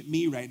preaching at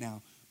me right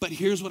now. But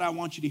here's what I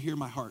want you to hear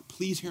my heart.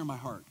 Please hear my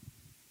heart.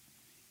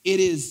 It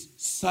is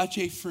such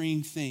a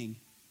freeing thing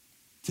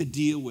to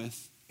deal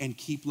with and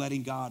keep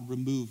letting God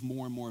remove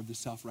more and more of the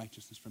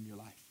self-righteousness from your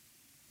life.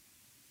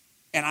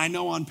 And I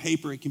know on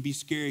paper it can be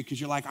scary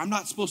because you're like, I'm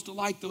not supposed to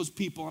like those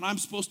people, and I'm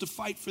supposed to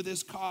fight for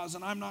this cause,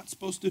 and I'm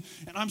supposed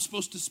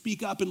to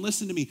speak up. And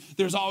listen to me,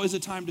 there's always a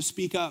time to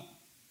speak up.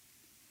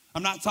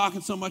 I'm not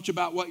talking so much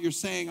about what you're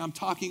saying, I'm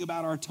talking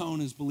about our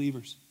tone as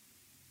believers.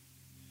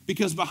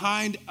 Because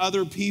behind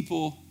other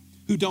people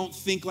who don't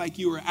think like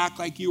you or act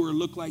like you or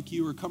look like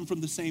you or come from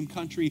the same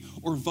country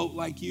or vote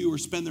like you or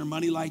spend their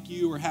money like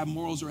you or have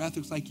morals or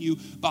ethics like you,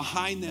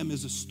 behind them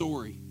is a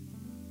story.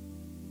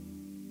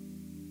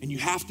 And you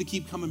have to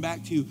keep coming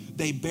back to,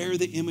 they bear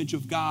the image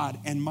of God,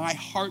 and my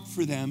heart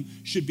for them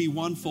should be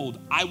onefold.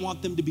 I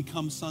want them to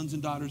become sons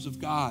and daughters of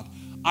God.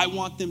 I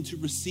want them to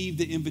receive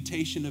the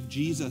invitation of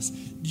Jesus.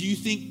 Do you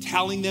think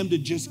telling them to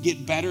just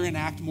get better and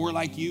act more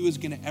like you is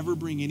going to ever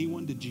bring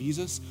anyone to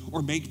Jesus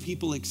or make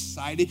people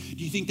excited?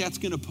 Do you think that's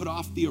going to put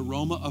off the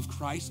aroma of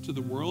Christ to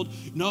the world?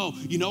 No.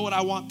 You know what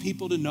I want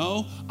people to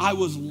know? I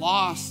was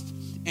lost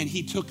and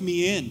he took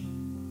me in.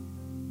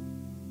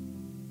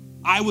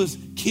 I was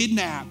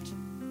kidnapped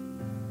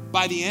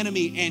by the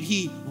enemy and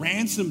he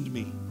ransomed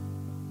me.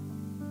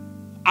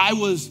 I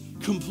was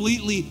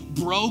completely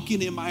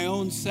broken in my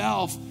own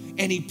self,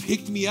 and he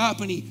picked me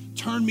up and he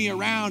turned me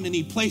around and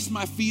he placed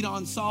my feet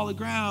on solid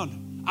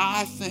ground.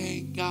 I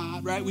thank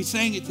God, right? We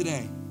sang it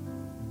today.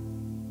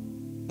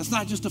 That's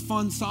not just a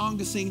fun song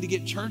to sing to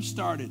get church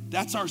started.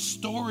 That's our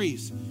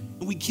stories.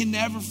 And we can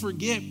never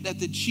forget that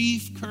the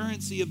chief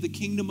currency of the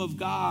kingdom of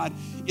God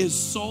is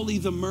solely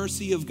the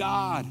mercy of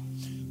God.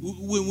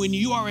 When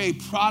you are a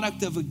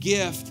product of a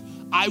gift,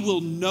 I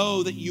will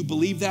know that you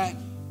believe that,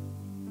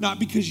 not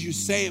because you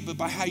say it, but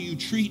by how you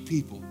treat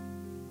people.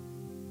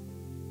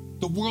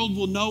 The world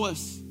will know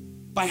us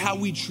by how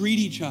we treat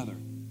each other.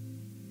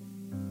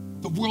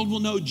 The world will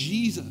know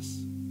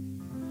Jesus.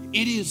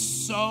 It is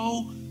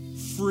so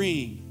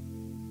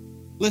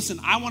freeing. Listen,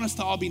 I want us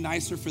to all be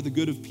nicer for the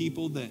good of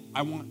people that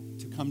I want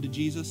to come to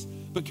Jesus,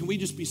 but can we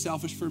just be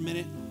selfish for a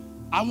minute?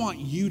 I want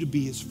you to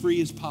be as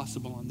free as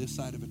possible on this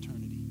side of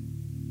eternity.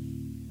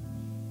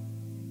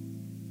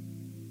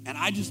 And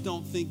I just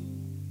don't think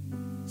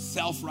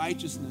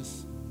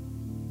self-righteousness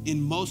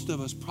in most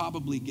of us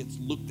probably gets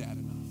looked at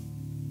enough.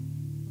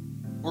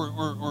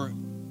 Or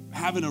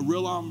having a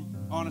real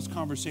honest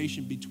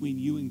conversation between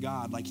you and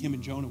God, like him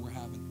and Jonah were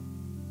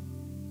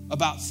having,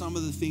 about some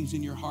of the things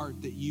in your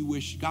heart that you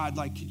wish, God,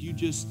 like, could you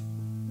just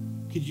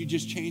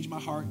change my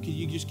heart? Could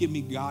you just give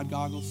me God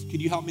goggles? Could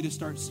you help me to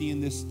start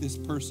seeing this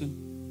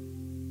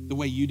person the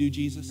way you do,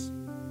 Jesus?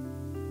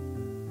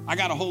 I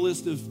got a whole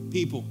list of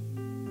people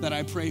that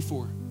I pray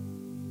for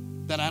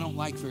that I don't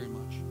like very much.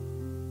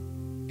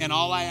 And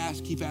all I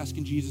keep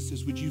asking Jesus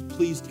is, would you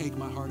please take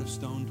my heart of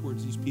stone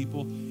towards these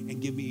people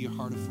and give me your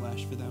heart of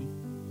flesh for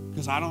them?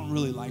 Because I don't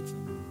really like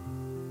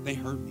them. They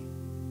hurt me.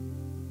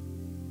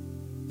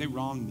 They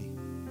wronged me.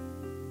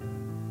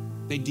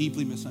 They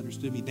deeply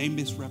misunderstood me. They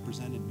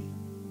misrepresented me.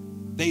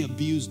 They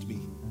abused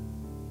me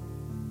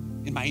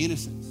in my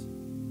innocence.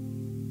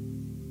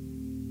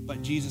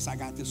 But Jesus, I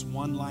got this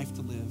one life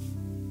to live.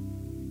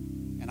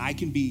 And I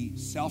can be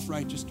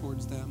self-righteous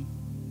towards them,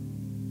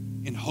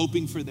 and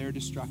hoping for their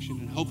destruction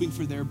and hoping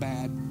for their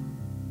bad.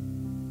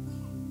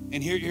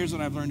 And here's what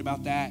I've learned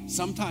about that.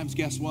 Sometimes,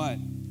 guess what?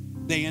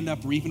 They end up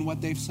reaping what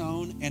they've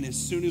sown, and as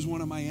soon as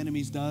one of my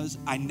enemies does,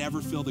 I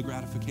never feel the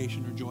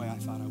gratification or joy I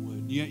thought I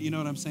would. You know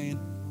what I'm saying?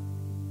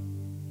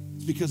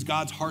 It's because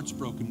God's heart's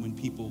broken when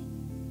people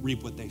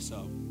reap what they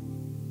sow.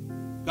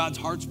 God's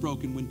heart's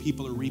broken when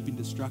people are reaping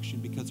destruction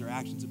because their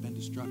actions have been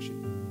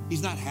destruction.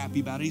 He's not happy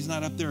about it. He's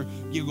not up there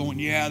going,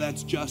 yeah,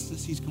 that's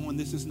justice. He's going,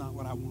 this is not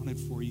what I wanted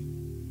for you.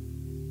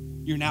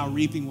 You're now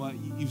reaping what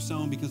you've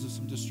sown because of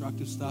some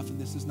destructive stuff, and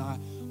this is not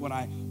what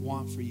I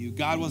want for you.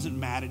 God wasn't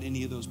mad at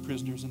any of those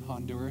prisoners in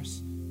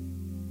Honduras.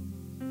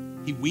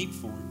 He wept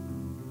for them.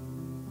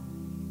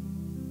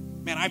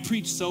 Man, I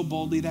preached so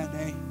boldly that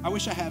day. I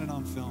wish I had it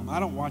on film. I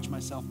don't watch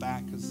myself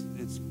back because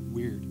it's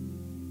weird.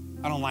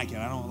 I don't like it.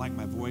 I don't like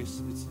my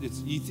voice.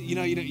 You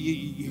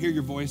hear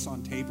your voice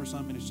on tape or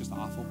something, and it's just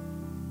awful.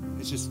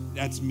 It's just,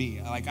 that's me.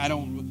 Like,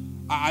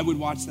 I would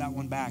watch that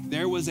one back.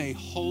 There was a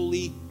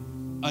holy,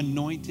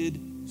 anointed,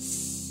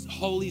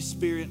 Holy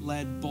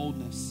Spirit-led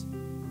boldness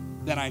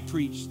that I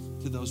preached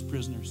to those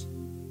prisoners.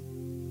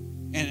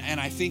 And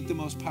I think the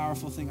most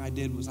powerful thing I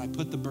did was I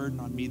put the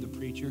burden on me, the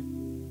preacher,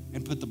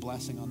 and put the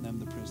blessing on them,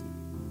 the prisoner.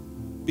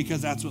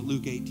 Because that's what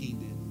Luke 18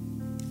 did.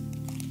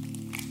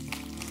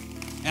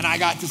 And I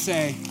got to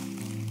say,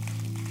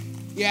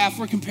 yeah, if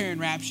we're comparing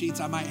rap sheets,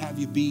 I might have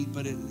you beat,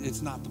 but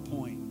it's not the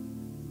point.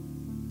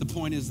 The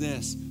point is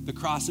this: the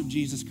cross of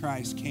Jesus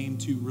Christ came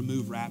to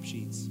remove rap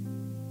sheets.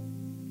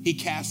 He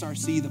casts our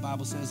sea, the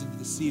Bible says, into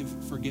the sea of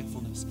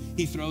forgetfulness.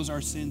 He throws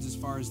our sins as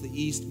far as the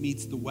east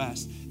meets the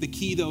west. The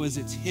key, though, is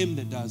it's him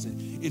that does it.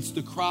 It's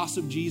the cross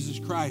of Jesus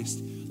Christ.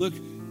 Look,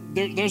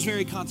 there's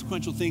very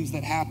consequential things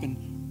that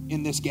happen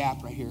in this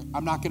gap right here.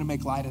 I'm not going to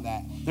make light of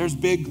that. There's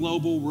big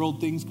global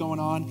world things going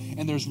on,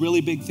 and there's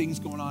really big things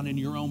going on in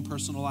your own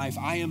personal life.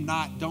 I am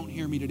not, don't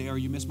hear me today or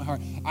you miss my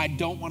heart. I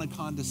don't want to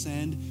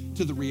condescend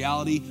to the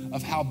reality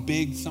of how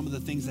big some of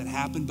the things that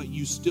happen, but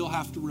you still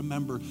have to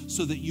remember,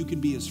 so that you can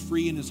be as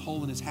free and as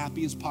whole and as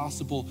happy as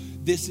possible.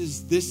 This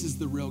is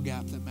the real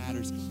gap that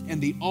matters.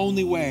 And the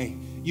only way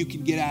you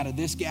can get out of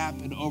this gap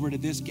and over to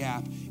this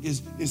gap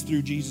is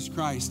through Jesus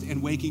Christ,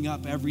 and waking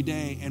up every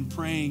day and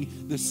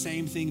praying the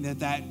same thing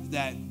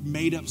that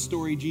made up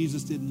story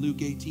Jesus did in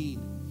Luke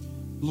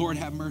 18. Lord,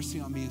 have mercy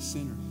on me, a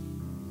sinner.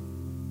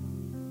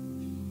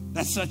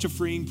 That's such a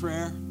freeing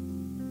prayer.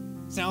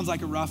 Sounds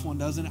like a rough one,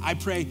 doesn't it? I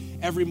pray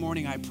every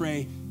morning.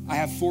 I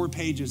have 4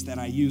 pages that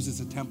I use as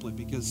a template,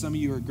 because some of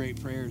you are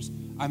great prayers.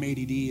 I'm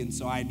ADD, and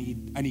so I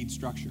need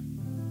structure.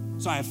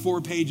 So I have 4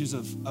 pages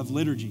of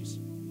liturgies.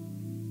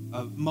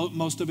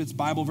 Most of it's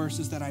Bible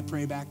verses that I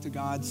pray back to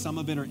God. Some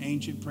of it are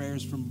ancient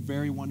prayers from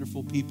very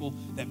wonderful people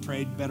that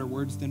prayed better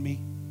words than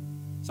me.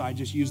 So I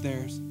just use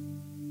theirs.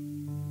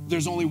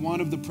 There's only one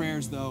of the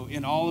prayers, though,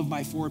 in all of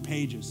my 4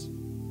 pages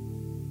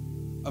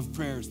of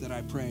prayers that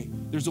I pray.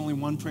 There's only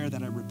one prayer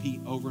that I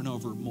repeat over and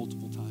over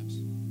multiple times.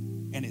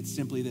 And it's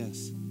simply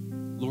this: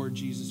 Lord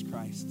Jesus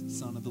Christ,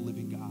 Son of the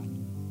living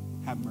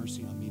God, have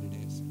mercy on me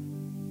today, a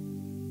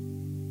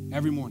sinner.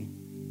 Every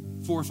morning,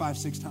 4, 5,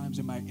 6 times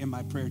in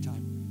my prayer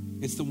time.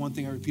 It's the one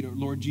thing I repeat: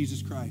 Lord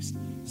Jesus Christ,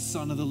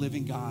 Son of the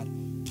living God,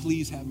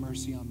 please have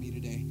mercy on me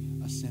today,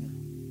 a sinner.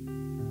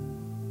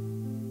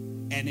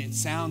 And it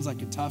sounds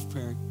like a tough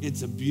prayer.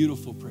 It's a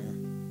beautiful prayer,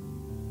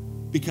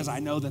 because I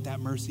know that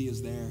mercy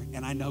is there,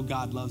 and I know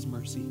God loves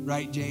mercy.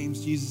 Right,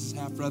 James, Jesus'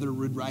 half-brother,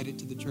 would write it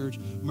to the church: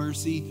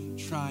 mercy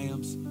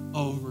triumphs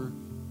over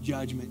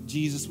judgment.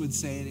 Jesus would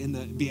say it in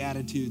the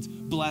Beatitudes: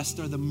 blessed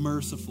are the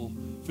merciful,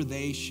 for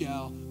they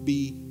shall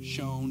be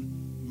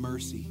shown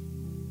mercy.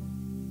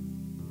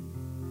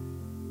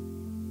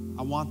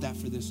 I want that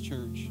for this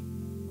church.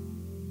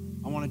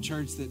 I want a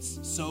church that's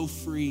so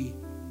free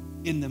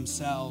in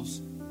themselves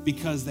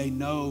because they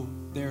know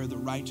they're the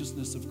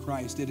righteousness of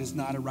Christ. It is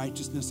not a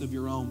righteousness of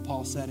your own.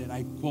 Paul said it.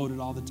 I quote it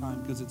all the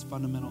time because it's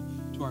fundamental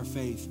to our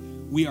faith.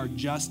 We are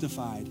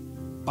justified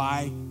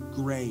by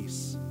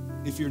grace.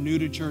 If you're new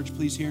to church,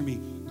 please hear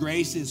me.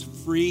 Grace is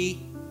free,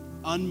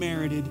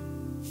 unmerited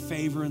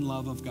favor and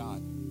love of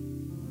God.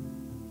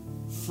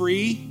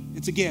 Free,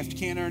 it's a gift.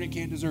 Can't earn it,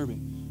 can't deserve it.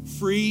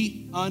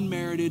 Free,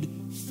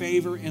 unmerited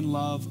favor and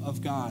love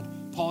of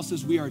God. Paul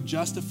says we are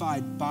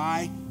justified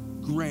by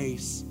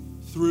grace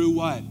through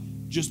what?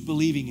 Just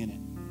believing in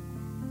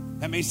it.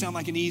 That may sound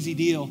like an easy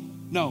deal.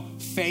 No,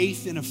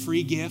 faith in a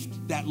free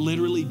gift that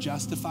literally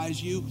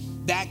justifies you,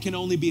 that can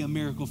only be a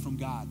miracle from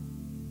God.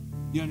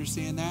 You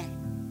understand that?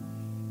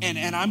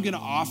 And I'm going to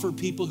offer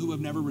people who have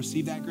never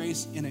received that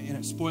grace, in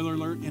a spoiler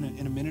alert, in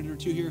a minute or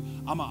two here,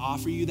 I'm going to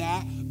offer you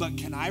that. But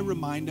can I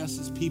remind us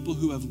as people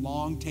who have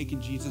long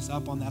taken Jesus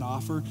up on that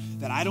offer,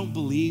 that I don't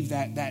believe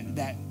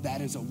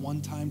that is a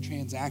one-time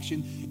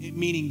transaction,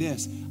 meaning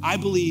this: I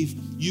believe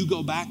you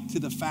go back to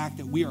the fact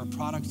that we are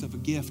products of a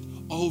gift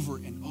over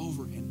and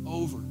over and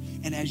over.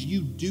 And as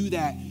you do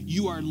that,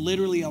 you are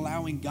literally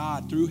allowing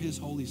God, through his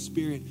Holy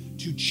Spirit,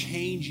 to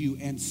change you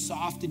and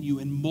soften you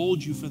and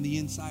mold you from the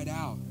inside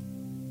out.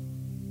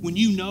 When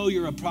you know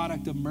you're a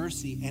product of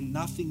mercy and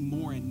nothing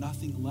more and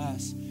nothing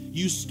less,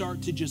 you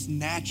start to just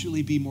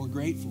naturally be more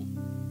grateful.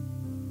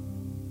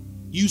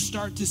 You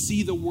start to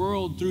see the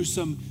world through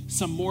some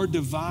more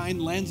divine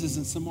lenses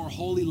and some more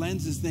holy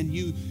lenses than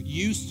you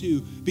used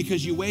to,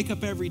 because you wake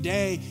up every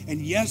day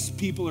and yes,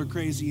 people are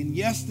crazy, and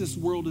yes, this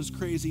world is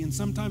crazy, and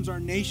sometimes our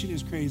nation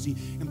is crazy,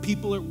 and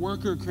people at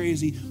work are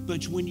crazy.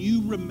 But when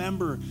you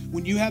remember,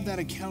 when you have that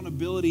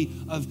accountability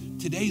of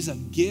today's a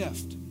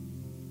gift,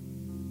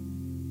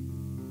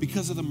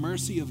 because of the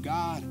mercy of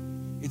God,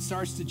 it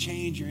starts to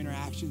change your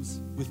interactions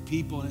with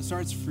people, and it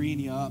starts freeing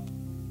you up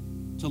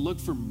to look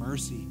for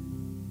mercy,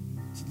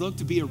 to look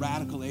to be a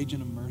radical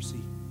agent of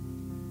mercy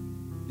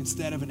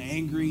instead of an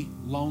angry,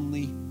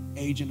 lonely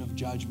agent of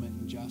judgment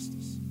and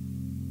justice.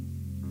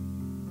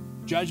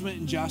 Judgment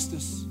and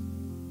justice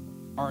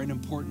are an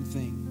important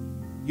thing.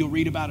 You'll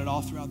read about it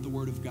all throughout the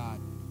Word of God.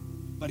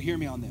 But hear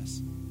me on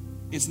this.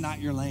 It's not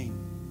your lane.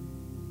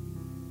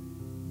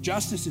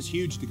 Justice is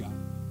huge to God.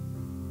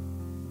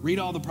 Read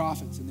all the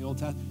prophets in the Old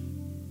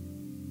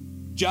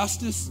Testament.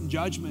 Justice and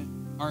judgment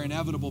are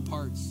inevitable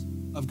parts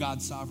of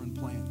God's sovereign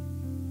plan.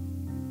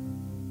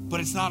 But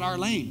it's not our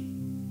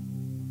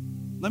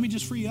lane. Let me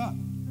just free you up.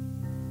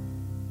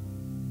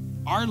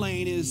 Our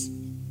lane is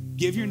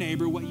give your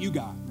neighbor what you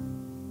got.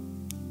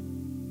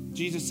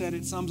 Jesus said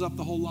it sums up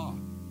the whole law.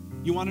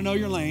 You want to know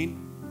your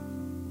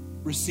lane?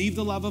 Receive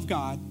the love of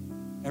God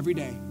every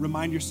day.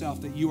 Remind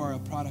yourself that you are a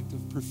product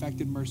of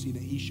perfected mercy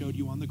that he showed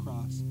you on the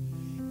cross.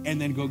 And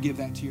then go give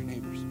that to your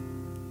neighbors.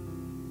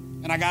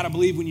 And I got to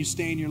believe when you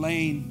stay in your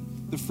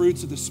lane, the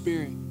fruits of the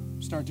Spirit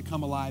start to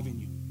come alive in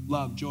you.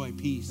 Love, joy,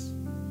 peace,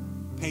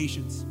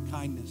 patience,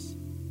 kindness,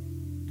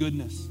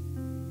 goodness,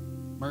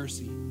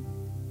 mercy.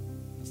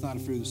 That's not a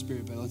fruit of the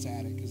Spirit, but let's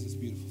add it because it's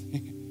beautiful.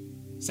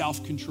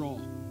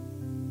 Self-control.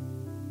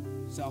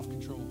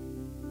 Self-control.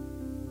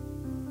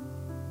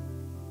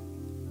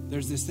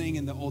 There's this thing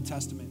in the Old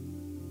Testament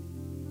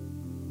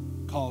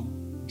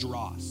called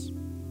dross.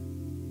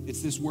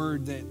 It's this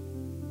word that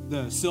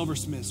the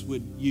silversmiths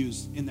would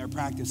use in their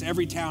practice.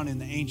 Every town in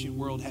the ancient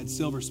world had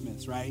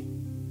silversmiths, right?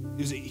 It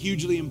was a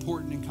hugely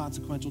important and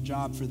consequential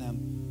job for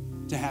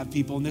them to have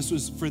people. And this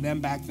was, for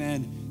them back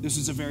then, this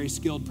was a very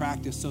skilled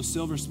practice. So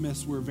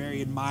silversmiths were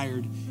very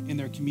admired in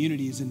their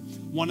communities. And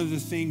one of the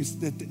things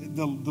that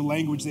the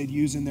language they'd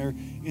use in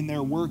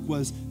their work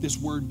was this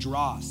word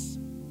dross.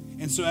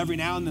 And so every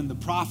now and then the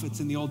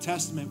prophets in the Old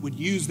Testament would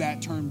use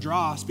that term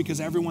dross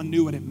because everyone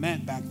knew what it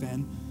meant back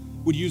then,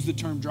 would use the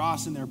term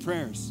dross in their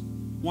prayers.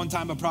 One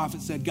time a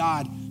prophet said,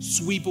 God,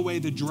 sweep away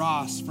the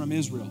dross from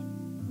Israel.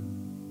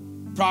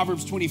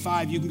 Proverbs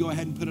 25, you can go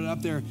ahead and put it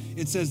up there.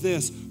 It says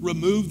this,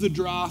 remove the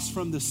dross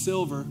from the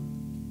silver,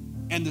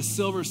 and the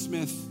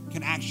silversmith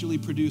can actually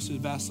produce a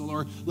vessel.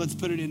 Or let's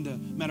put it into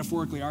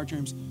metaphorically our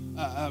terms,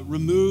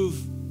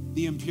 remove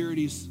the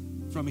impurities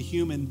from a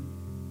human,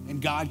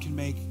 and God can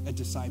make a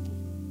disciple.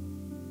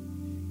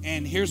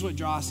 And here's what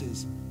dross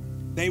is.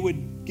 They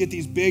would get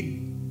these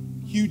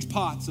big, huge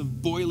pots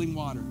of boiling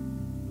water,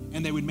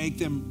 and they would make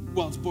them,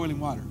 well, it's boiling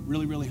water,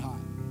 really, really hot.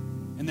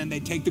 And then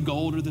they'd take the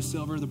gold or the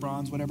silver, the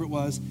bronze, whatever it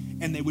was,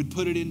 and they would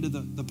put it into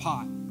the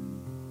pot.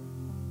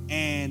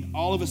 And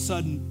all of a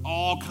sudden,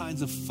 all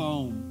kinds of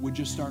foam would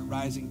just start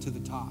rising to the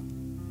top.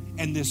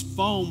 And this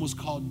foam was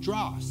called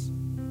dross.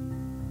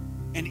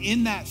 And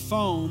in that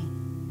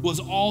foam was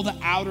all the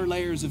outer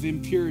layers of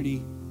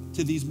impurity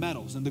to these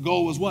metals. And the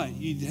goal was what?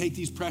 You take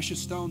these precious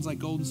stones like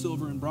gold and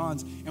silver and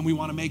bronze, and we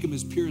want to make them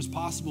as pure as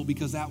possible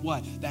because that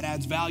what? That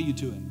adds value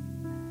to it.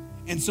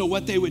 And so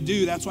what they would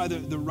do, that's why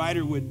the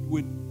writer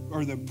would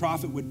or the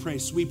prophet would pray,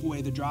 sweep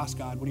away the dross,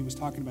 God, when he was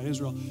talking about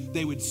Israel.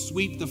 They would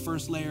sweep the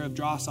first layer of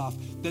dross off.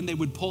 Then they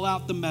would pull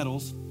out the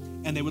metals,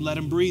 and they would let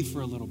them breathe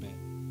for a little bit.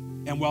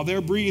 And while they're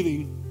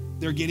breathing,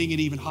 they're getting it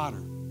even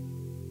hotter.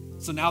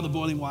 So now the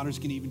boiling waters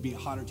can even be a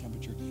hotter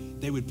temperature.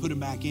 They would put them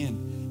back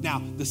in.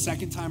 Now, the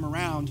second time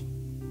around,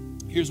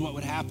 here's what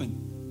would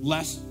happen.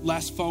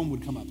 Less foam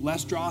would come up.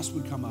 Less dross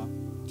would come up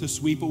to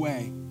sweep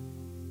away.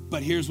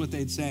 But here's what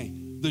they'd say.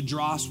 The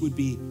dross would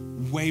be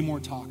way more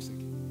toxic.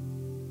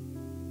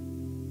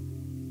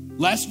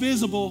 Less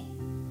visible,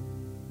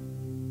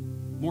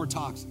 more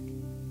toxic.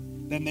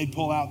 Then they'd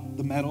pull out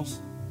the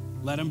metals,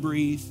 let them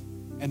breathe,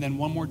 and then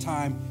one more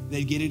time,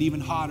 they'd get it even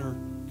hotter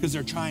because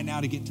they're trying now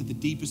to get to the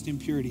deepest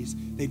impurities.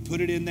 They'd put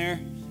it in there,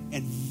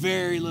 and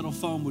very little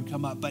foam would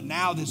come up. But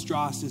now this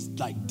dross is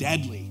like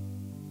deadly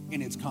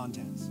in its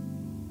contents.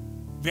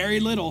 Very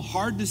little,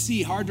 hard to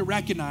see, hard to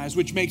recognize,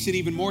 which makes it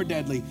even more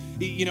deadly.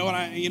 You know what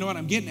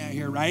I'm getting at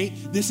here, right?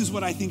 This is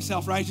what I think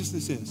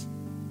self-righteousness is.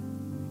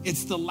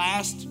 It's the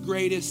last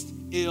greatest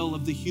ill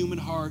of the human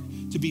heart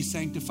to be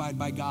sanctified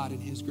by God in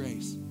his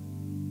grace.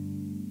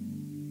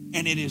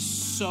 And it is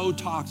so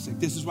toxic.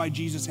 This is why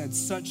Jesus had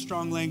such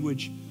strong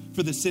language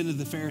for the sin of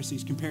the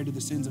Pharisees compared to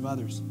the sins of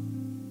others.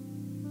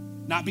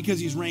 Not because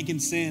he's ranking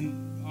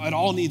sin, it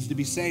all needs to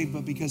be saved,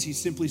 but because he's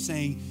simply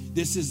saying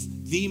this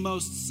is the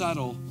most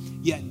subtle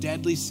yet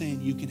deadly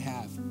sin you can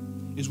have,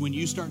 is when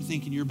you start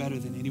thinking you're better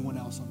than anyone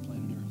else on planet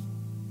Earth.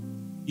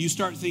 You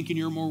start thinking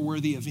you're more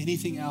worthy of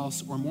anything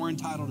else or more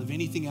entitled of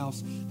anything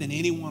else than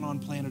anyone on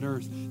planet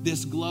Earth.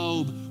 This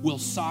globe will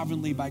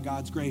sovereignly, by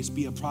God's grace,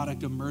 be a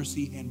product of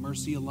mercy and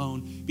mercy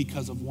alone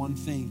because of one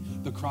thing,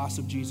 the cross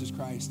of Jesus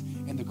Christ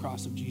and the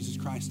cross of Jesus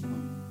Christ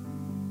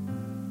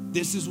alone.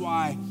 This is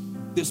why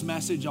this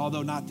message,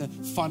 although not the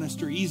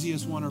funnest or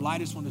easiest one or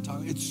lightest one to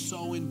talk, it's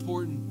so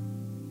important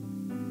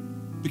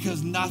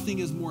because nothing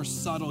is more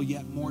subtle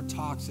yet more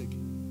toxic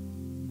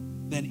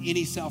than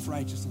any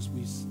self-righteousness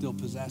we still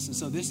possess. And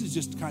so this is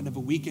just kind of a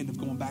weekend of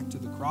going back to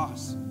the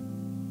cross.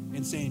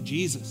 and saying,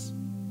 Jesus,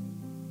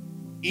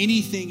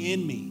 anything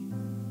in me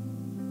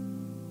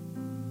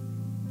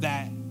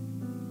that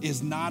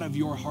is not of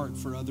your heart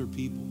for other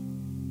people,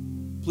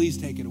 please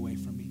take it away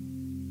from me.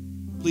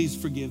 Please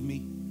forgive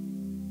me.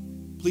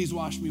 Please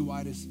wash me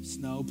white as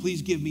snow.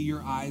 Please give me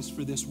your eyes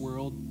for this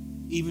world,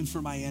 even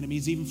for my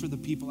enemies, even for the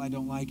people I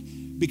don't like,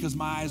 because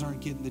my eyes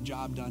aren't getting the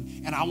job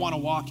done. And I want to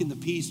walk in the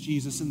peace,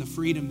 Jesus, and the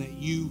freedom that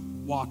you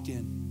walked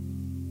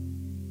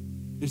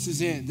in. This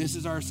is it. This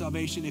is our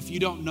salvation. If you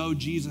don't know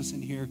Jesus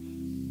in here,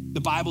 the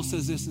Bible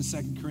says this in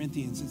 2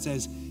 Corinthians. It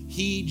says,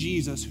 he,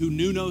 Jesus, who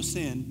knew no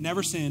sin,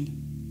 never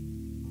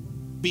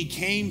sinned,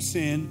 became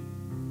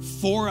sin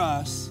for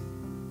us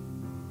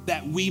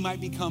that we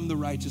might become the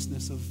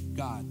righteousness of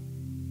God.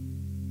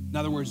 In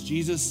other words,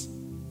 Jesus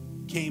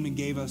came and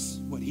gave us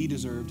what he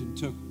deserved and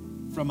took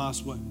from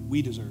us what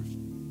we deserved.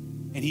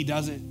 And he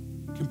does it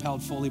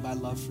compelled fully by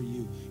love for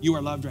you. You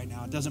are loved right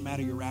now. It doesn't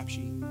matter your rap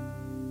sheet.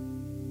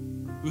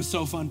 It was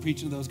so fun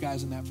preaching to those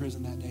guys in that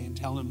prison that day and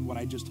telling them what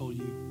I just told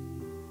you.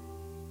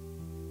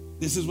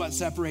 This is what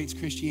separates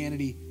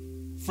Christianity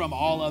from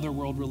all other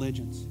world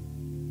religions.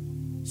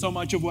 So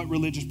much of what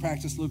religious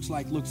practice looks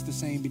the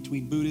same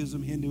between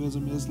Buddhism,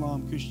 Hinduism,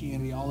 Islam,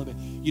 Christianity, all of it.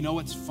 You know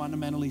what's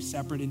fundamentally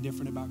separate and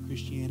different about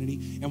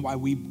Christianity and why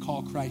we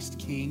call Christ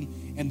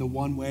King and the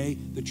one way,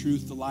 the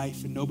truth, the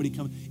life, and nobody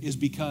comes, is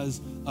because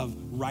of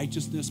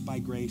righteousness by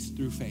grace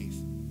through faith.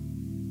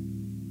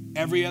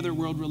 Every other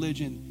world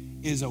religion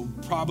is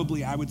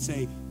probably, I would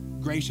say,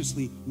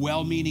 graciously,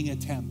 well-meaning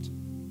attempt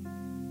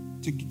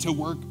to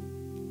work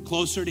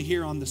closer to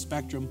here on the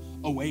spectrum,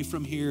 away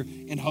from here,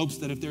 in hopes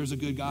that if there's a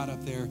good God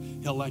up there,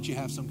 he'll let you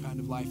have some kind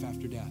of life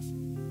after death.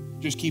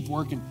 Just keep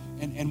working.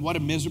 And what a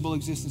miserable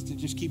existence to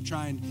just keep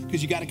trying,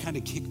 because you got to kind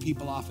of kick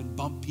people off and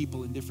bump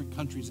people in different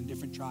countries and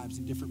different tribes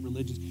and different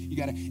religions.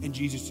 And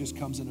Jesus just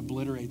comes and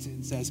obliterates it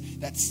and says,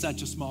 that's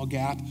such a small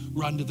gap,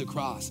 run to the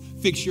cross.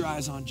 Fix your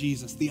eyes on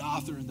Jesus, the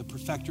author and the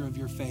perfecter of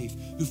your faith,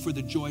 who for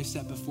the joy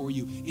set before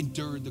you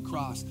endured the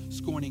cross,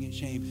 scorning its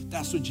shame.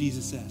 That's what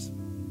Jesus says.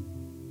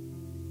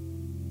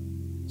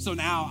 So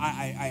now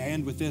I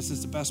end with this.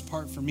 It's the best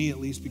part for me,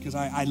 at least, because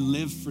I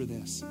live for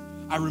this.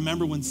 I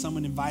remember when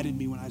someone invited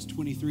me when I was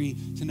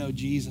 23 to know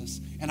Jesus,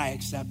 and I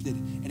accepted,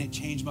 and it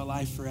changed my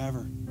life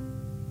forever.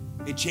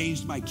 It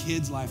changed my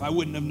kids' life. I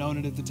wouldn't have known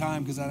it at the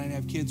time because I didn't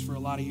have kids for a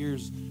lot of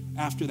years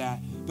after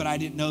that, but I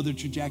didn't know the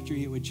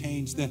trajectory it would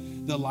change, the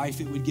life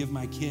it would give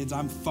my kids.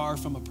 I'm far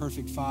from a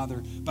perfect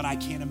father, but I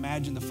can't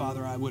imagine the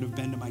father I would have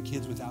been to my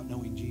kids without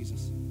knowing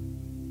Jesus.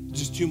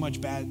 Just too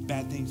much bad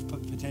things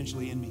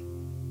potentially in me.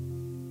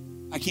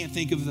 I can't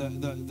think of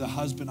the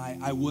husband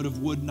I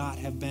would not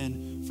have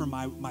been for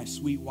my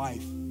sweet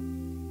wife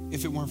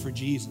if it weren't for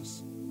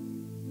Jesus.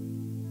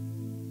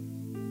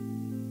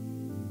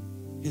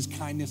 His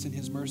kindness and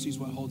his mercy is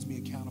what holds me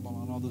accountable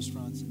on all those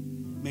fronts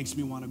and makes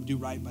me want to do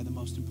right by the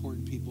most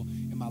important people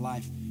in my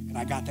life. And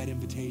I got that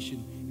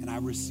invitation and I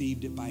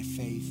received it by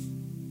faith.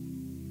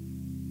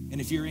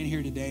 And if you're in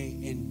here today,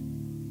 and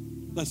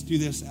let's do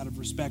this out of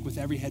respect with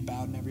every head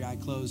bowed and every eye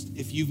closed.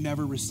 If you've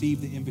never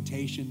received the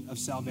invitation of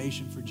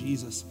salvation for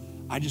Jesus,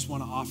 I just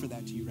want to offer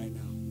that to you right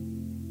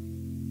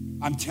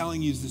now. I'm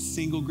telling you, it's the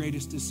single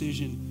greatest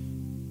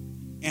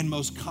decision and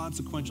most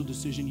consequential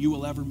decision you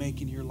will ever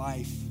make in your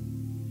life.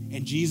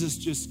 And Jesus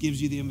just gives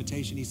you the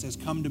invitation. He says,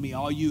 come to me,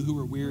 all you who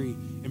are weary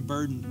and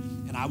burdened,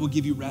 and I will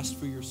give you rest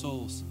for your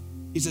souls.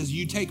 He says,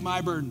 you take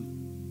my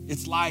burden,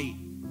 it's light.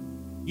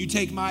 You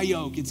take my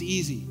yoke, it's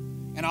easy,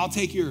 and I'll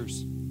take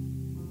yours.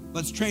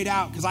 Let's trade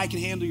out because I can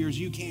handle yours,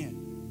 you can't.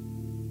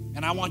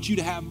 And I want you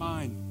to have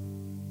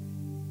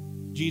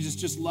mine. Jesus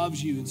just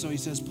loves you. And so he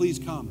says, please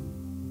come.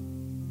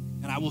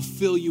 And I will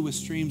fill you with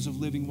streams of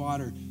living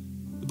water.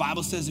 The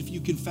Bible says if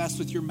you confess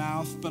with your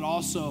mouth, but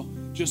also,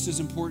 just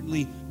as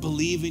importantly,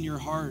 believe in your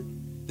heart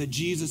that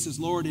Jesus is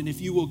Lord. And if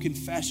you will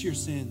confess your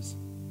sins,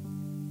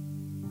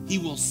 he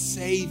will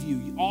save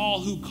you.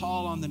 All who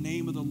call on the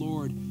name of the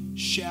Lord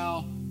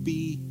shall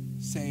be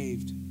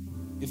saved.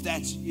 If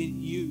that's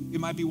you, it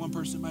might be one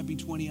person, it might be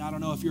 20. I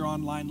don't know if you're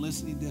online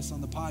listening to this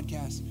on the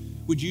podcast.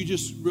 Would you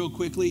just real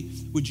quickly,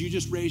 would you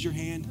just raise your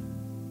hand?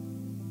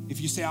 If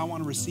you say, I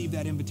want to receive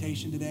that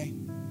invitation today.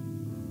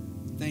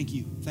 Thank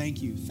you,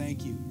 thank you,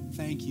 thank you,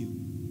 thank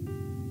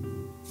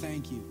you,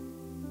 thank you.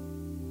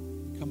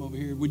 Come over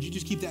here. Would you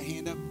just keep that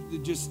hand up?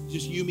 Just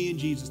you, me, and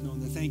Jesus knowing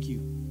that. Thank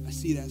you. I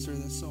see that, sir.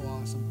 That's so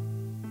awesome.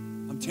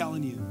 I'm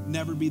telling you,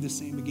 never be the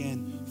same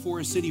again.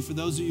 Forest City, for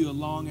those of you who have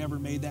long ever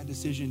made that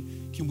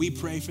decision, can we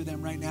pray for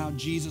them right now?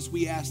 Jesus,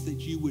 we ask that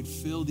you would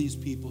fill these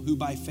people who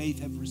by faith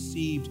have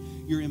received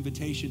your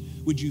invitation.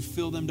 Would you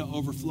fill them to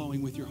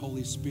overflowing with your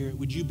Holy Spirit?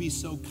 Would you be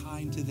so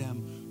kind to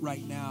them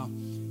right now?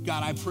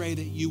 God, I pray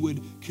that you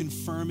would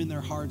confirm in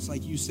their hearts,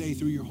 like you say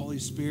through your Holy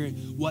Spirit,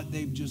 what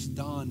they've just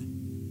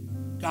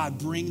done. God,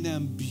 bring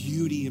them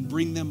beauty and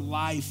bring them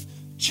life.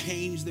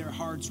 Change their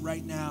hearts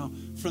right now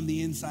from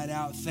the inside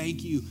out.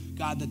 Thank you, God.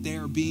 God, that they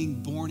are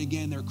being born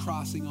again. They're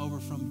crossing over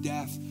from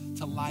death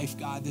to life,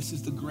 God. This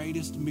is the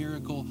greatest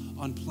miracle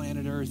on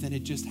planet Earth, and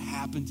it just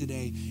happened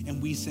today.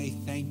 And we say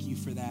thank you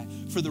for that.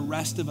 For the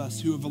rest of us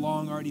who have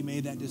long already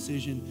made that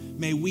decision,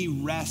 may we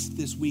rest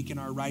this week in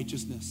our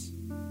righteousness.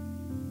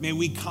 May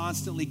we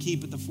constantly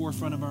keep at the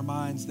forefront of our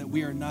minds that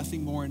we are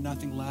nothing more and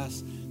nothing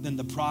less than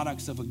the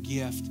products of a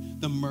gift,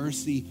 the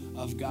mercy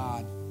of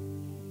God.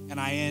 And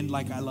I end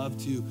like I love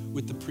to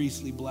with the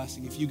priestly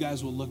blessing. If you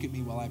guys will look at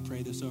me while I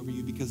pray this over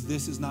you, because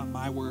this is not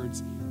my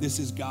words. This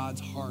is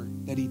God's heart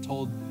that he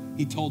told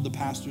the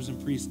pastors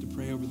and priests to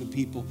pray over the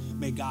people.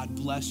 May God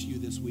bless you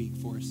this week,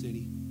 Forest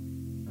City.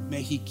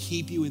 May he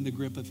keep you in the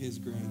grip of his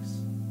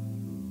grace.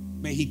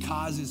 May he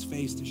cause his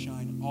face to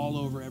shine all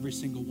over every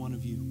single one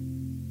of you.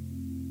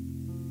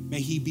 May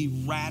he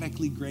be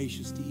radically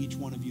gracious to each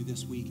one of you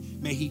this week.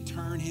 May he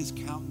turn his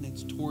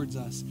countenance towards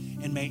us.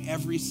 And may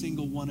every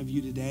single one of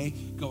you today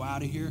go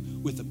out of here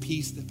with a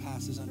peace that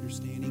passes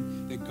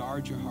understanding, that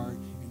guards your heart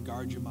and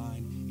guards your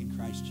mind in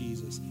Christ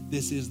Jesus.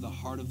 This is the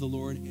heart of the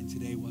Lord, and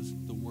today was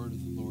the word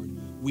of the Lord.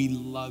 We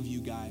love you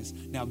guys.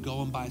 Now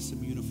go and buy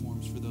some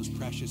uniforms for those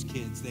precious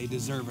kids. They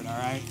deserve it, all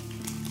right?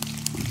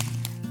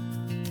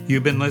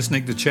 You've been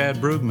listening to Chad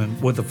Brugman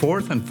with the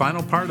fourth and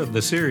final part of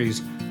the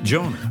series,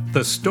 Jonah,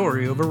 the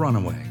Story of a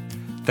Runaway.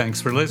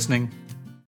 Thanks for listening.